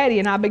you're a daddy.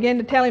 And I began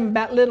to tell him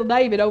about little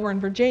David over in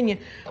Virginia,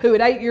 who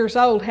at 8 years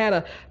old had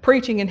a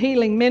preaching and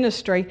healing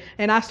ministry.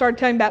 And I started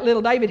telling him about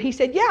little David. He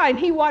said, yeah, and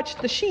he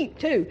watched the sheep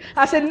too.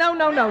 I said, no,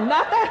 not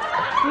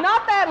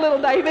that little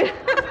David.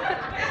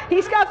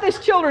 He's got this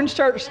children's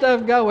church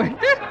stuff going.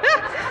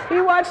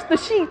 He watched the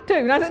sheep too.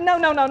 And I said, no,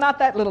 not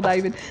that little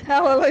David.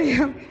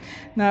 Hallelujah.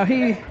 No,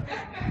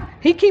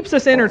 he keeps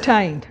us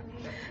entertained.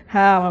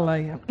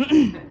 Hallelujah.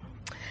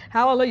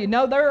 Hallelujah.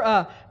 No,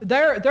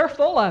 they're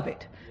full of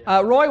it.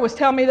 Roy was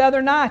telling me the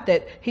other night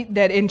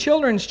that in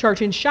children's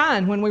church in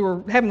Shine, when we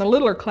were having the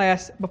littler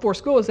class before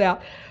school was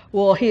out,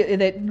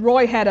 that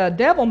Roy had a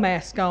devil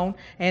mask on,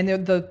 and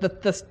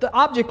the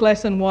object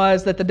lesson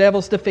was that the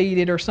devil's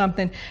defeated or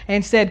something,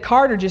 and said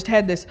Carter just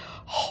had this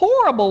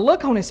horrible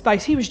look on his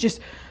face. He was just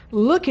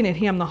looking at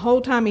him the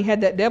whole time he had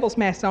that devil's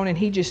mask on, and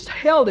he just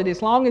held it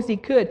as long as he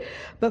could.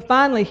 But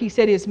finally, he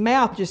said his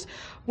mouth just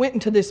went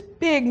into this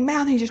big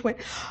mouth, and he just went,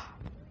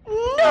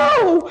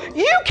 no,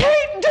 you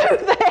can't do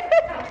that.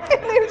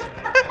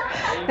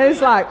 And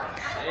it's like,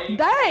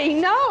 they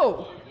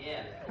know.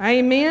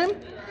 Amen.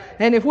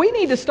 And if we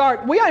need to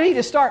start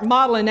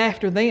modeling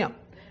after them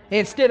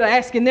instead of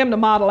asking them to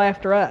model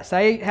after us.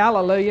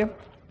 Hallelujah.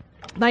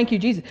 Thank you,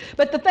 Jesus.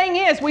 But the thing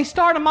is, we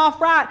start them off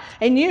right,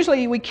 and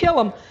usually we kill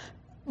them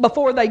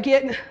before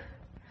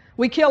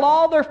we kill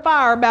all their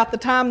fire about the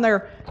time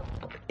they're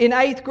in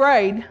 8th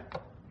grade.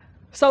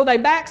 So they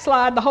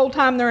backslide the whole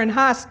time they're in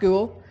high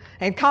school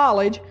and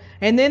college,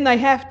 and then they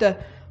have to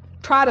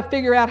try to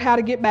figure out how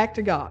to get back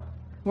to God.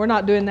 We're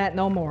not doing that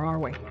no more, are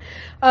we?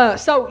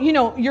 So,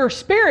 your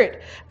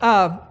spirit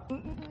and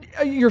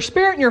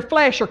your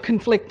flesh are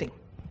conflicting.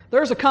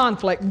 There's a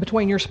conflict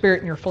between your spirit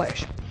and your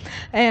flesh.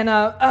 And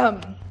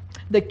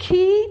the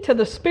key to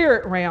the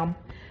spirit realm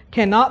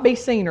cannot be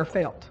seen or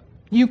felt.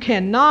 You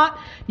cannot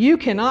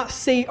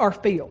see or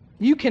feel.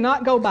 You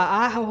cannot go by,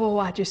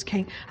 I just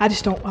can't, I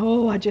feel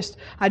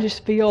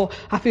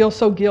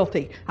so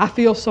guilty. I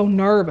feel so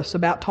nervous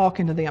about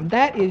talking to them.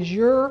 That is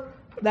your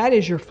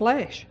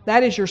flesh.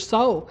 That is your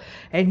soul.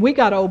 And we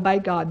got to obey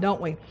God, don't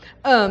we?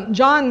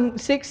 John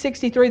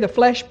 6:63, the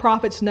flesh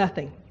profits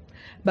nothing.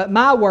 But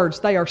my words,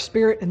 they are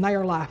spirit and they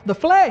are life. The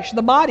flesh,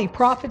 the body,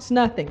 profits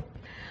nothing.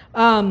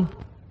 Turn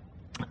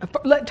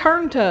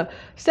to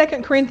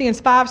 2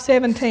 Corinthians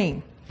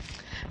 5:17.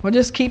 We'll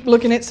just keep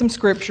looking at some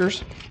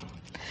scriptures.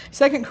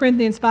 2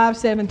 Corinthians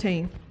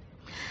 5:17.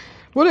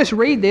 We'll just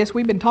read this.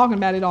 We've been talking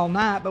about it all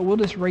night, but we'll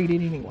just read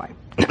it anyway.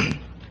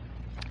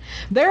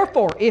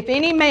 Therefore, if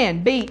any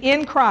man be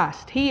in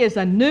Christ, he is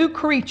a new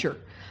creature.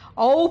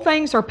 Old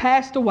things are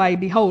passed away.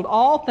 Behold,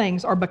 all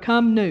things are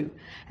become new.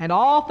 And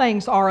all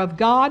things are of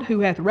God, who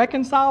hath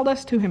reconciled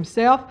us to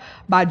himself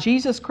by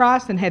Jesus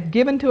Christ, and hath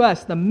given to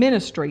us the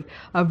ministry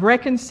of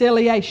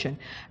reconciliation.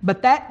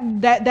 But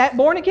that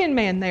born-again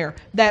man there,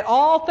 that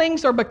all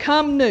things are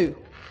become new,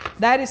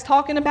 that is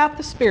talking about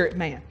the spirit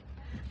man.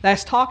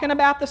 That's talking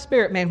about the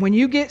spirit man. When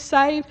you get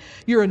saved,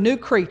 you're a new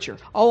creature.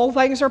 Old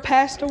things are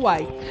passed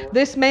away.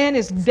 This man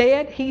is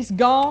dead. He's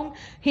gone.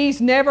 He's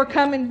never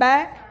coming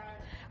back.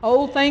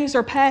 Old things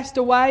are passed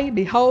away.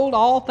 Behold,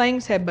 all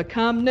things have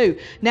become new.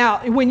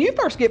 Now, when you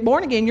first get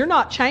born again, you're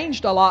not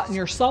changed a lot in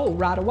your soul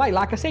right away.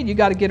 Like I said, you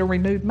got to get a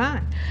renewed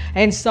mind.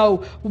 And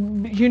so,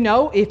 you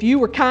know, if you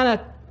were kind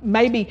of,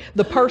 maybe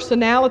the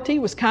personality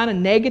was kind of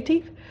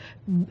negative,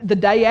 the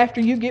day after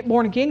you get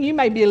born again, you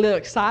may be a little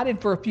excited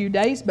for a few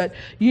days, but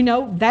you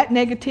know, that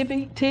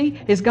negativity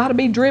has got to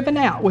be driven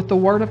out with the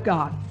Word of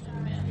God.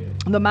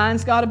 The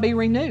mind's got to be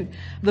renewed.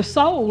 The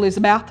soul is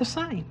about the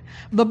same.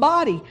 The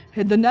body,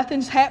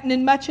 nothing's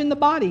happening much in the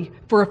body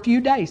for a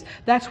few days.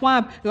 That's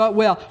why,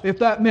 well, if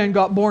that man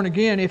got born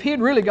again, if he'd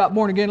really got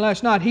born again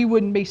last night, he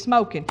wouldn't be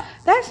smoking.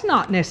 That's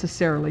not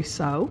necessarily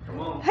so.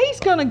 He's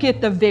going to get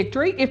the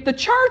victory. If the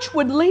church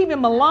would leave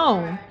him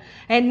alone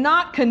and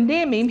not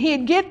condemn him,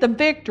 he'd get the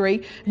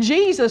victory.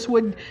 Jesus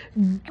would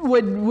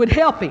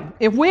help him.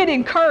 If we'd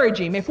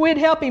encourage him, if we'd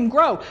help him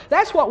grow.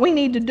 That's what we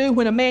need to do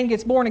when a man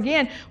gets born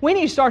again. We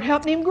need to start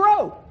helping him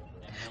grow.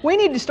 We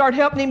need to start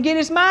helping him get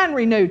his mind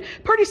renewed.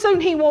 Pretty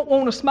soon he won't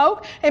want to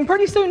smoke, and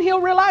pretty soon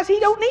he'll realize he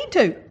don't need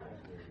to.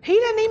 He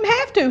doesn't even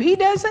have to. He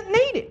doesn't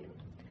need it.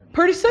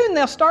 Pretty soon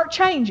they'll start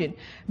changing,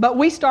 but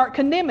we start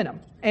condemning them.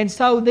 And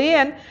so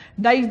then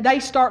they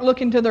start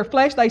looking to their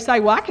flesh. They say,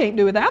 well, I can't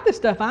do without this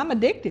stuff. I'm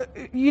addicted.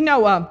 You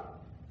know,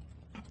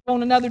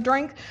 want another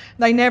drink?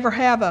 They never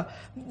have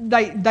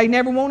they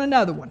never want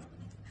another one.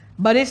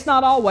 But it's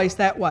not always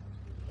that way.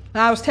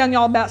 I was telling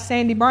y'all about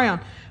Sandy Brown,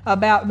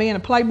 about being a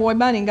Playboy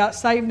bunny and got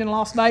saved in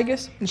Las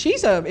Vegas. And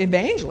she's an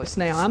evangelist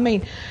now. I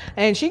mean,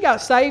 and she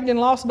got saved in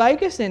Las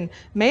Vegas, and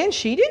man,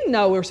 she didn't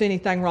know there was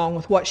anything wrong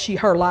with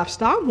her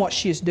lifestyle and what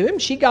she's doing.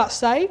 She got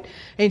saved,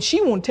 and she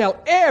wanted to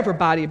tell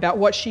everybody about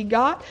what she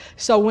got.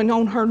 So when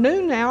on her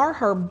noon hour,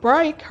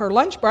 her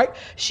lunch break,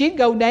 she'd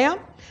go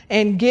down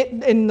and get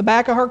in the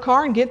back of her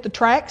car and get the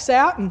tracts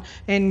out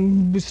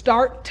and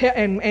start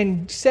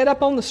and set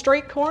up on the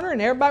street corner, and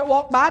everybody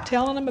walked by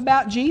telling them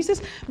about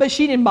Jesus. But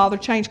she didn't bother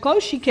to change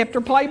clothes. She kept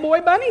her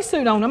Playboy bunny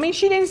suit on. I mean,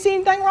 she didn't see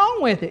anything wrong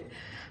with it.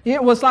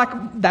 It was like,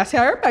 that's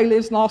how everybody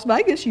lives in Las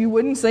Vegas. You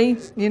wouldn't see,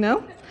 you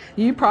know,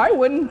 you probably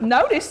wouldn't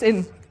notice.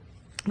 And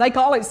they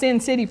call it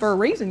Sin City for a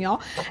reason,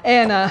 y'all.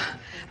 And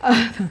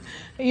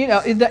you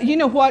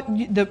know what?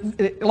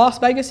 Las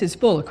Vegas is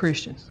full of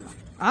Christians.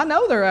 I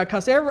know there are,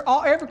 because every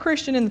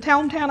Christian in the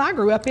town I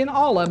grew up in,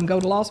 all of them go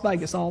to Las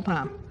Vegas all the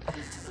time.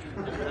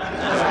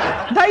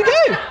 They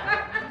do.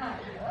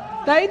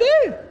 They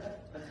do.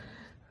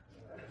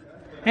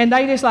 And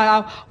they just like,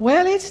 oh,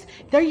 well, it's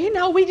there. You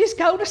know, we just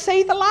go to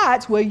see the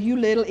lights. Well, you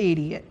little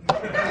idiot.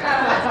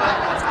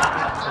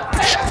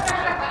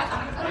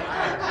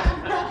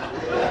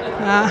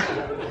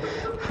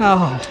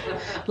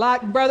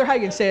 Like Brother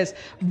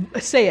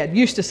Hagin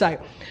used to say,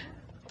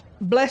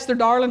 bless their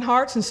darling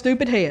hearts and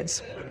stupid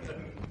heads.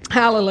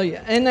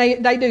 Hallelujah. And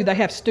they do. They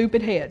have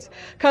stupid heads.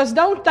 Because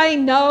don't they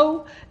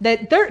know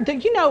that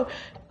you know,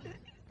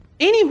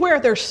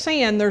 anywhere there's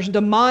sin, there's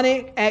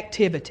demonic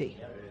activity.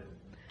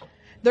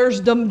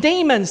 There's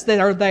demons that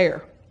are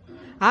there.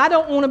 I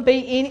don't want to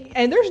be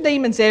and there's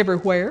demons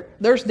everywhere.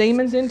 There's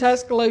demons in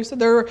Tuscaloosa.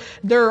 There's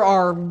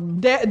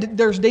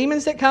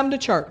demons that come to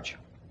church.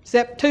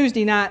 Except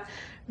Tuesday night,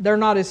 they're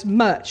not as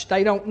much.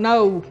 They don't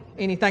know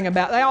anything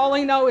about it. They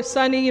only know is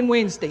Sunday and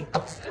Wednesday.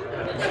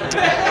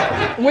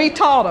 We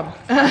taught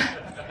them.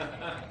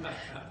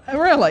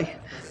 Really.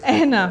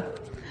 And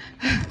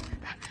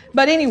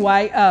but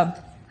anyway,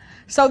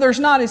 so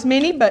there's not as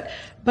many, but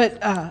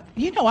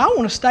you know, I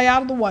want to stay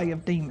out of the way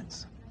of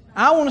demons.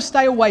 I want to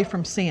stay away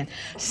from sin.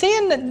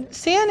 Sin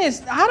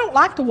is, I don't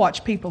like to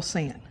watch people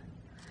sin.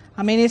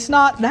 I mean, that's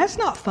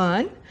not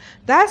fun.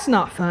 That's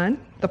not fun.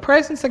 The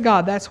presence of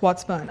God, that's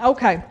what's fun.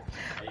 Okay.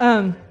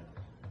 I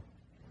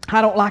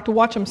don't like to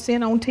watch them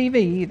sin on TV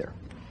either.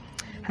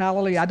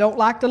 Hallelujah. I don't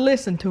like to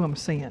listen to them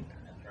sin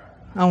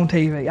on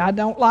TV. I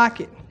don't like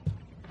it.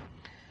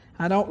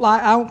 I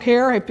don't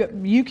care if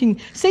you can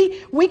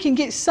see, we can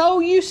get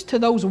so used to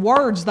those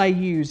words they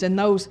use, and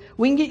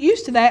we can get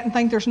used to that and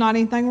think there's not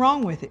anything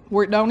wrong with it,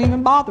 where it don't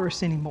even bother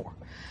us anymore.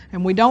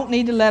 And we don't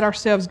need to let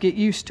ourselves get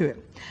used to it.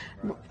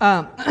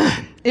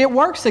 It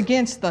works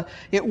against the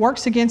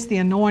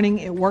anointing.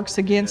 It works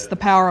against the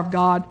power of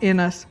God in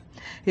us.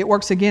 It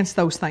works against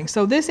those things.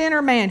 So this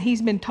inner man,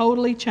 he's been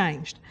totally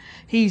changed.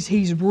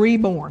 He's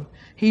reborn.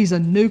 He's a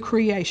new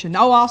creation.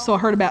 Oh, also I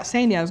heard about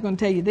Sandy. I was going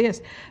to tell you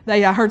this.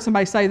 I heard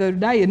somebody say the other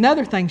day,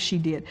 another thing she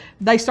did.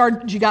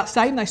 She got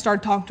saved and they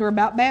started talking to her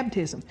about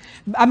baptism.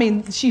 I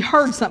mean, she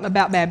heard something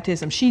about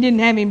baptism. She didn't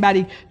have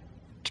anybody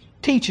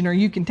teaching her,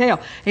 you can tell.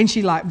 And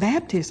she like,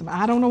 baptism,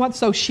 I don't know what.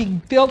 So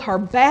she filled her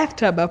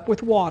bathtub up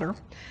with water,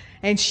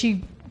 and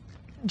she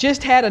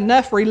just had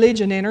enough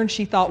religion in her, and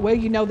she thought, well,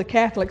 you know, the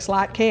Catholics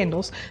like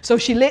candles. So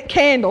she lit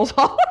candles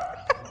all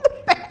around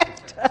the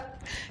bathtub.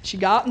 She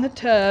got in the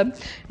tub,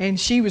 and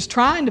she was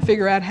trying to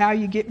figure out how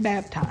you get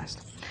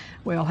baptized.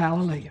 Well,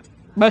 hallelujah.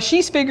 But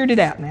she's figured it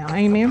out now.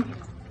 Amen.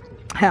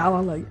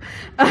 Hallelujah.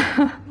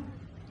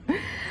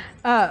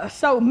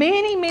 So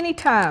many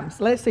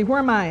times, let's see, where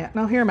am I at?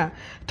 No, here am I.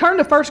 Turn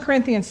to 1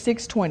 Corinthians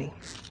 6:20.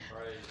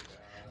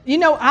 You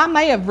know, I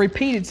may have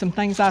repeated some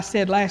things I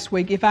said last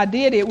week. If I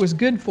did, it was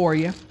good for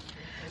you.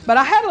 But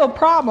I had a little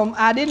problem.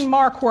 I didn't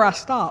mark where I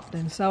stopped,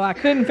 and so I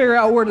couldn't figure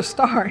out where to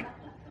start.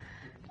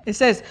 It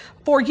says,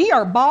 for ye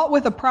are bought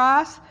with a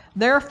price,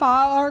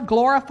 therefore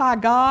glorify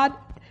God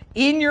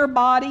in your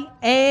body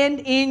and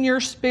in your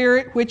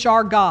spirit, which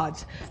are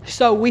God's.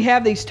 So we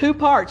have these two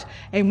parts,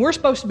 and we're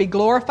supposed to be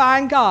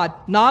glorifying God,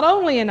 not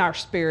only in our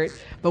spirit,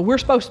 but we're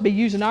supposed to be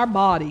using our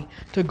body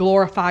to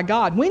glorify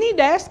God. We need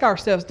to ask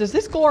ourselves, does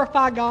this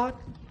glorify God?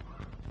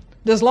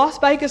 Does Las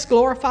Vegas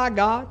glorify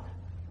God?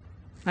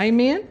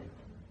 Amen?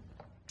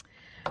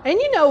 And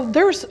you know,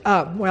 there's,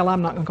 well,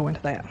 I'm not going to go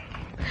into that.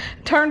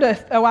 Turn to,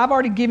 I've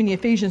already given you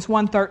Ephesians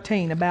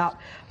 1:13 about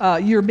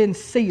you're been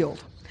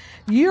sealed.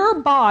 Your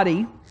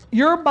body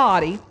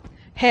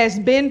has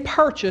been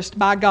purchased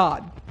by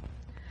God.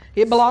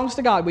 It belongs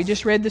to God. We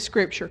just read the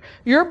scripture.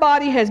 Your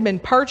body has been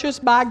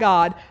purchased by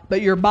God,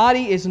 but your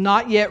body is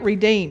not yet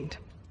redeemed.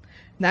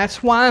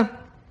 That's why,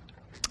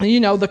 you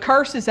know, the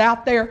curse is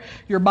out there.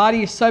 Your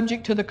body is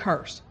subject to the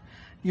curse.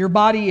 Your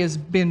body has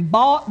been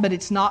bought, but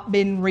it's not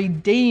been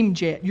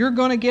redeemed yet. You're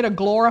going to get a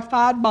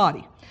glorified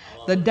body.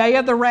 The day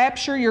of the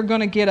rapture, you're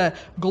going to get a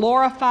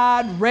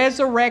glorified,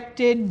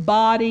 resurrected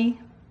body.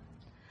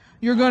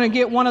 You're going to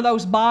get one of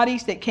those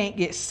bodies that can't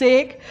get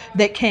sick,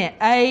 that can't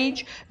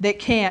age, that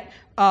can't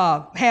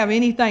have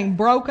anything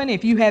broken.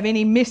 If you have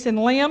any missing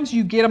limbs,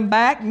 you get them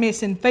back.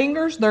 Missing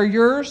fingers, they're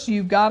yours.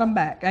 You've got them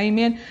back.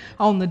 Amen.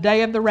 On the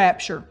day of the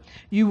rapture,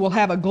 you will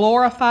have a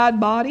glorified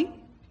body,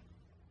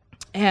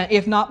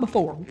 if not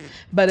before.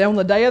 But on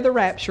the day of the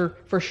rapture,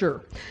 for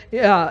sure.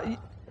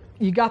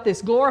 You got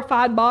this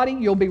glorified body.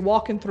 You'll be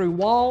walking through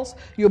walls.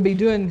 You'll be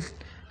doing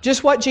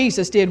just what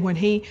Jesus did when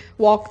He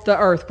walked the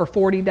earth for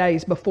 40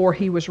 days before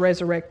He was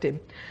resurrected.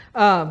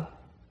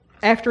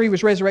 After He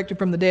was resurrected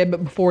from the dead,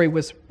 but before He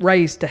was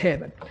raised to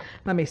heaven.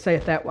 Let me say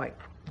it that way.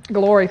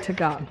 Glory to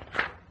God.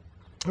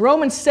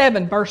 Romans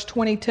 7, verse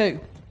 22.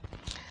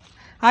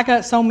 I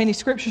got so many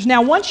scriptures.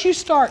 Now, once you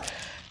start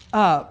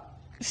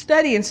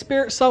studying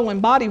spirit, soul, and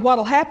body, what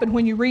will happen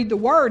when you read the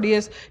Word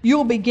is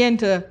you'll begin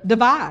to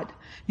divide.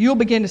 You'll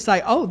begin to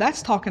say, oh,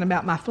 that's talking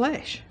about my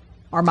flesh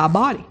or my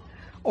body.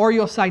 Or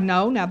you'll say,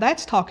 no, now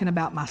that's talking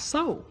about my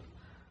soul.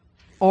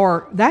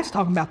 Or that's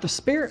talking about the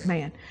spirit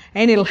man.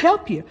 And it'll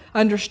help you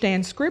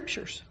understand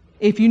scriptures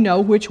if you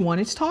know which one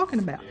it's talking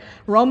about.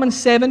 Romans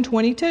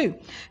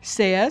 7:22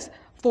 says,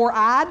 for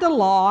I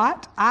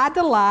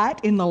delight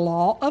in the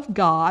law of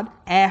God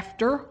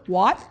after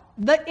what?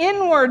 The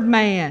inward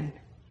man.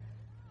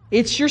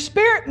 It's your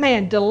spirit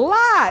man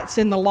delights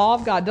in the law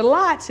of God,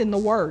 delights in the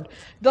Word,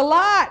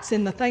 delights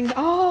in the things.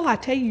 Oh, I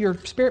tell you, your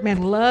spirit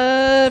man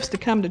loves to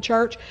come to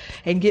church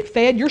and get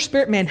fed. Your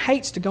spirit man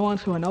hates to go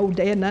onto an old,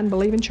 dead, and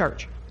unbelieving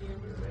church.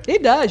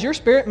 It does. Your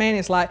spirit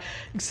man's like,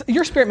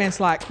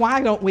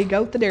 why don't we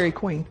go to the Dairy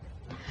Queen?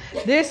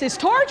 This is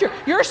torture.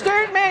 Your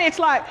spirit man,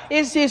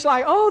 it's just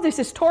like, oh, this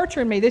is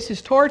torturing me. This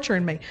is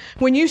torturing me.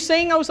 When you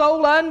sing those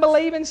old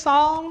unbelieving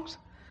songs,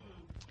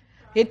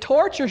 it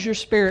tortures your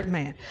spirit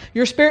man.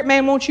 Your spirit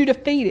man wants you to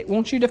feed it,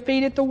 wants you to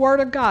feed it the Word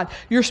of God.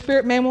 Your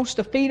spirit man wants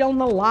to feed on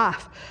the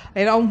life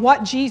and on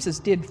what Jesus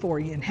did for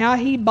you and how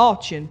He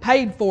bought you and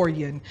paid for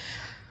you. And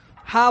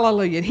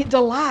hallelujah. And He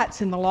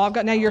delights in the law of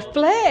God. Now your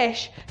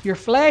flesh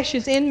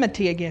is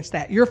enmity against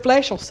that. Your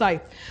flesh will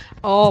say,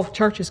 oh,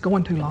 church is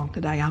going too long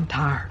today. I'm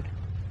tired.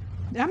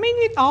 I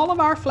mean, all of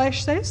our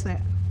flesh says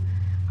that.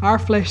 Our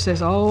flesh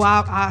says, oh,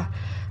 I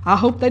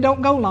hope they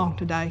don't go long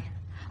today.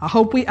 I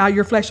hope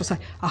your flesh will say,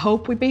 I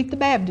hope we beat the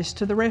Baptists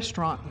to the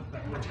restaurant.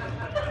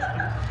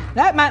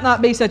 That might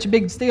not be such a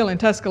big deal in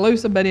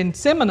Tuscaloosa, but in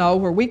Seminole,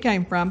 where we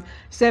came from,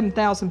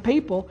 7,000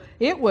 people,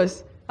 it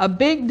was a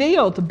big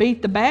deal to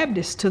beat the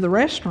Baptists to the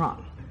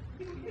restaurant.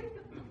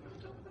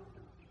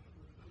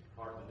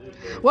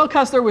 Well,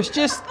 because there was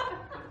just,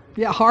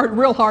 real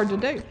hard to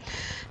do.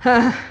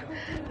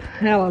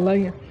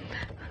 Hallelujah.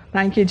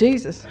 Thank you,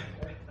 Jesus.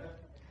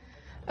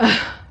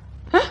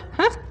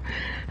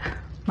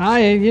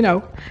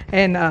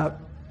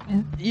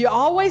 You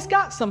always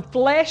got some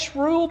flesh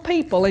rule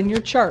people in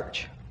your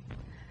church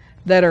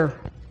that are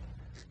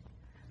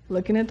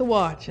looking at the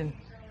watch and,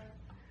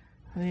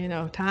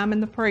 timing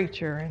the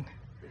preacher and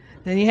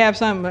Then you have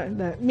some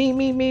that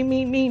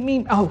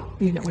me. Oh,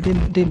 you know,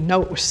 didn't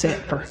know it was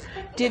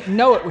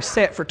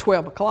set for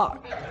 12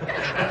 o'clock.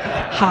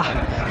 Ha.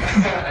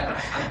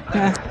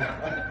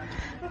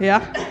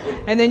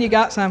 Yeah. And then you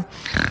got some.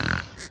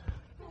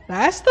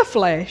 That's the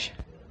flesh,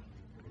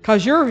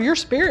 because your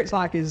spirit's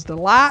like is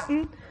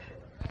delighting.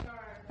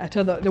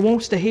 That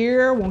wants to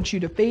hear, wants you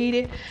to feed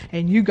it,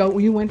 and you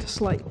went to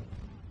sleep.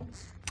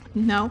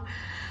 You know,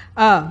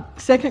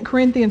 2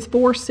 Corinthians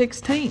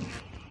 4:16.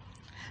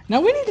 Now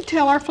we need to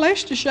tell our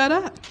flesh to shut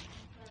up.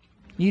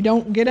 You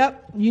don't get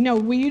up. You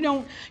don't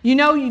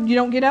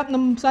get up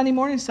on Sunday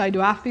morning and say,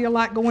 "Do I feel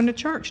like going to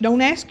church?"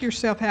 Don't ask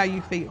yourself how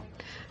you feel.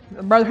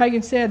 Brother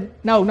Hagin said,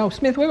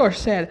 Smith Wigglesworth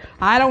said,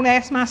 I don't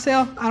ask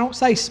myself. I don't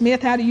say,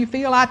 Smith, how do you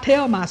feel? I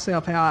tell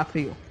myself how I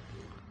feel.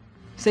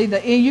 See,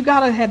 you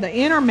got to have the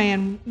inner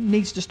man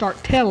needs to start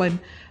telling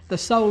the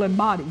soul and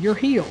body, you're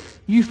healed.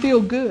 You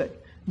feel good.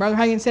 Brother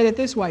Hagin said it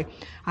this way,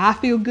 I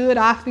feel good,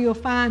 I feel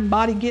fine,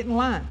 body get in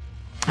line.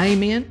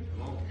 Amen.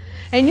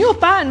 And you'll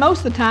find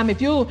most of the time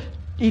if you'll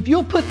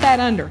put that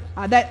under,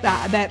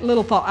 that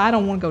little thought, I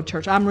don't want to go to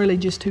church, I'm really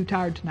just too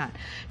tired tonight.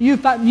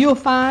 You'll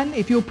find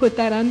if you'll put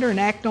that under and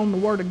act on the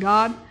Word of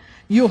God,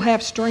 you'll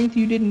have strength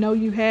you didn't know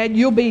you had.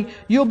 You'll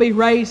be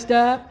raised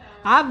up.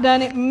 I've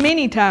done it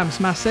many times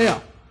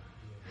myself.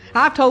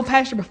 I've told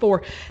Pastor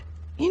before,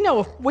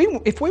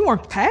 if we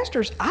weren't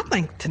pastors, I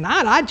think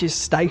tonight I'd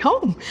just stay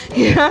home.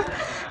 Yeah.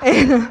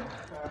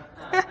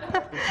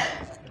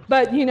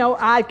 But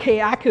I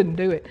couldn't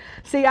do it.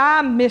 See,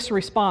 I'm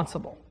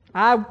misresponsible.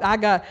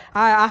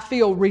 I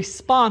feel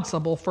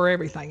responsible for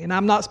everything, and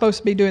I'm not supposed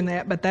to be doing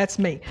that, but that's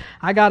me.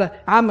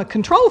 I'm a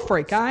control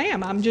freak. I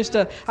am. I'm just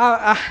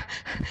I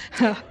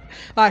go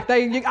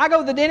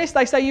to the dentist.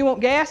 They say, you want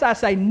gas? I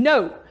say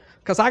no,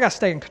 because I got to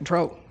stay in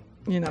control.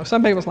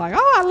 Some people's like,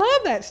 oh, I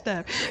love that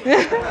stuff.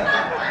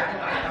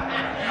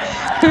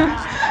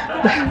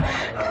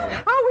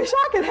 I wish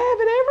I could have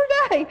it every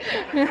day.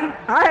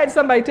 I had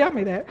somebody tell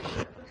me that.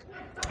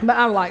 But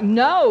I'm like,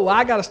 no,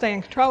 I got to stay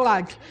in control.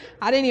 I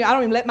don't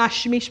even let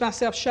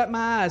myself shut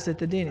my eyes at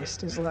the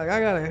dentist. It's like,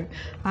 I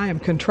am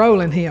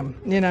controlling him,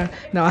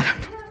 No,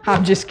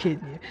 I'm just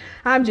kidding you.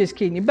 I'm just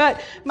kidding you.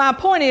 But my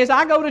point is,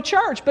 I go to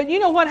church. But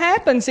what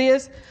happens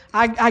is,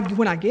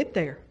 when I get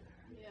there,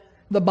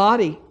 the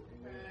body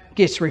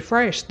gets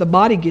refreshed. The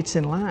body gets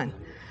in line.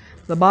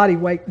 The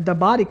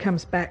body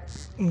comes back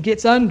and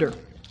gets under.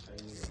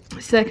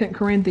 2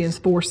 Corinthians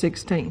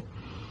 4:16.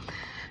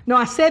 No,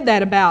 I said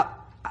that about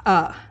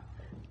I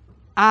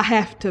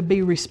have to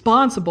be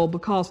responsible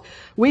because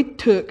we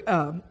took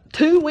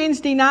 2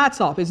 Wednesday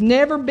nights off. It's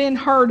never been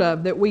heard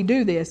of that we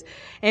do this,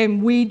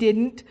 and we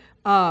didn't.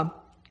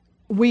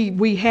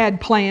 We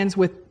had plans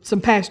with some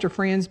pastor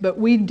friends, but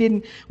we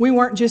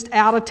weren't just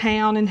out of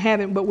town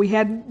and but we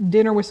had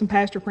dinner with some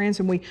pastor friends,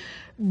 and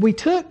we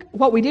took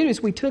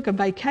a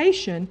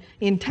vacation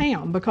in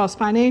town because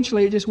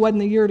financially it just wasn't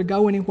the year to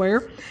go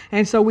anywhere.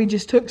 And so we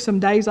just took some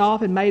days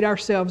off and made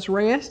ourselves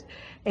rest.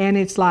 And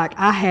it's like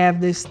I have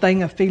this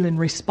thing of feeling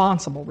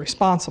responsible.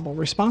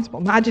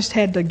 And I just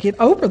had to get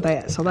over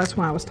that. So that's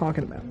why I was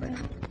talking about that.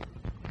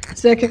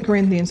 2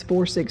 Corinthians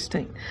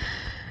 4:16.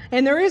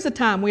 And there is a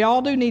time, we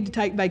all do need to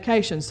take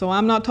vacations, so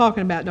I'm not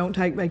talking about don't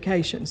take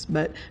vacations,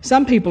 but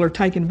some people are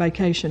taking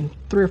vacation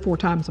 3 or 4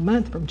 times a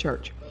month from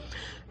church.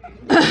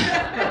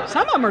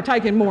 Some of them are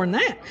taking more than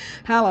that.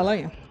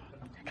 Hallelujah.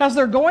 Because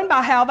they're going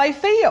by how they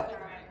feel.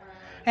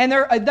 And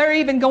they're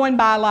even going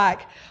by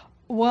like,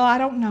 well, I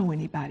don't know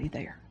anybody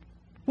there.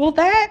 Well,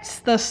 that's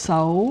the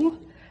soul.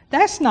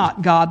 That's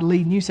not God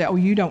leading you. Say, oh,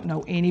 you don't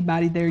know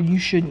anybody there. You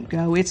shouldn't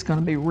go. It's going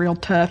to be real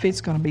tough.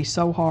 It's going to be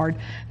so hard.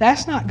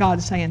 That's not God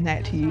saying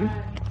that to you.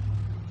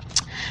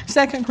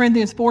 2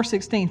 Corinthians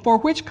 4:16. For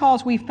which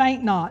cause we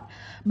faint not,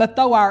 but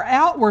though our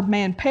outward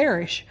man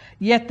perish,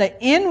 yet the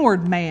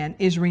inward man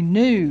is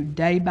renewed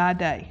day by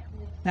day.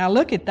 Now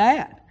look at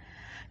that.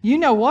 You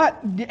know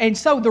what? And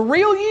so the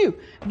real you,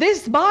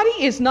 this body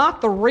is not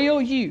the real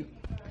you.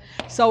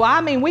 So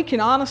we can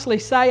honestly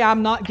say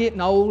I'm not getting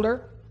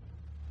older.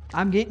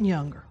 I'm getting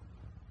younger.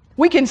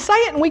 We can say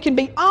it and we can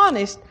be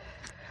honest.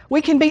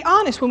 We can be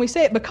honest when we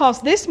say it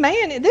because this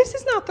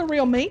is not the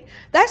real me.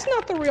 That's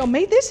not the real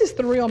me. This is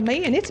the real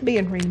me, and it's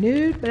being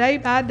renewed day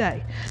by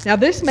day. Now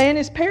this man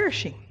is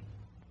perishing.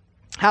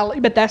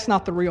 Hallelujah, but that's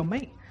not the real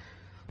me.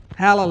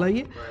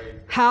 Hallelujah.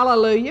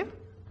 Hallelujah.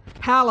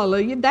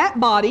 Hallelujah. That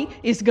body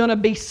is going to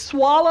be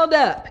swallowed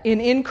up in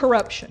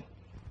incorruption.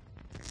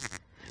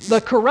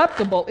 The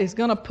corruptible is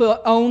going to put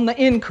on the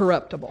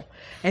incorruptible.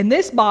 And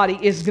this body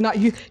is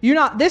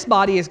this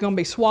body is going to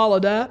be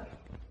swallowed up.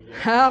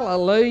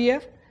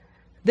 Hallelujah.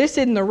 This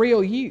isn't the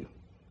real you.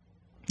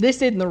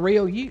 This isn't the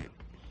real you.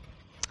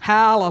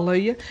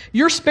 Hallelujah.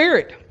 Your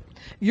spirit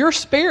will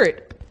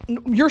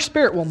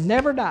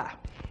never die.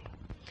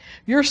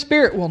 Your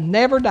spirit will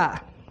never die.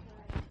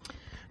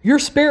 Your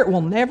spirit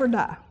will never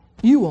die.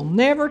 You will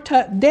never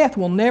death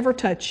will never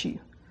touch you.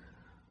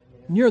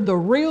 The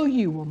real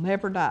you will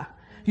never die.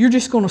 You're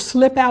just going to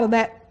slip out of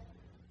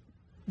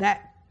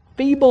that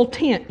feeble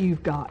tent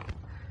you've got.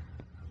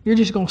 You're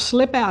just going to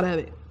slip out of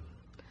it.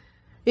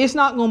 It's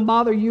not going to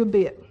bother you a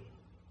bit.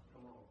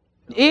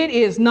 It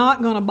is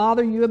not going to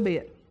bother you a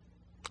bit.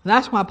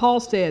 That's why Paul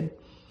said,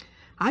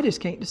 I just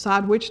can't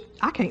decide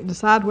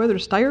whether to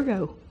stay or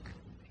go.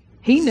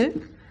 He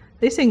knew.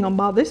 This ain't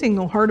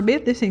gonna hurt a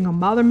bit. This ain't gonna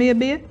bother me a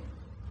bit.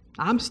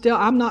 I'm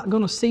not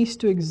gonna cease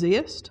to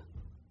exist.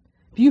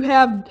 If you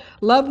have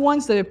loved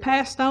ones that have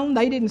passed on,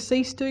 they didn't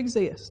cease to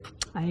exist.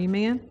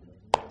 Amen.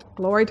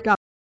 Glory to God.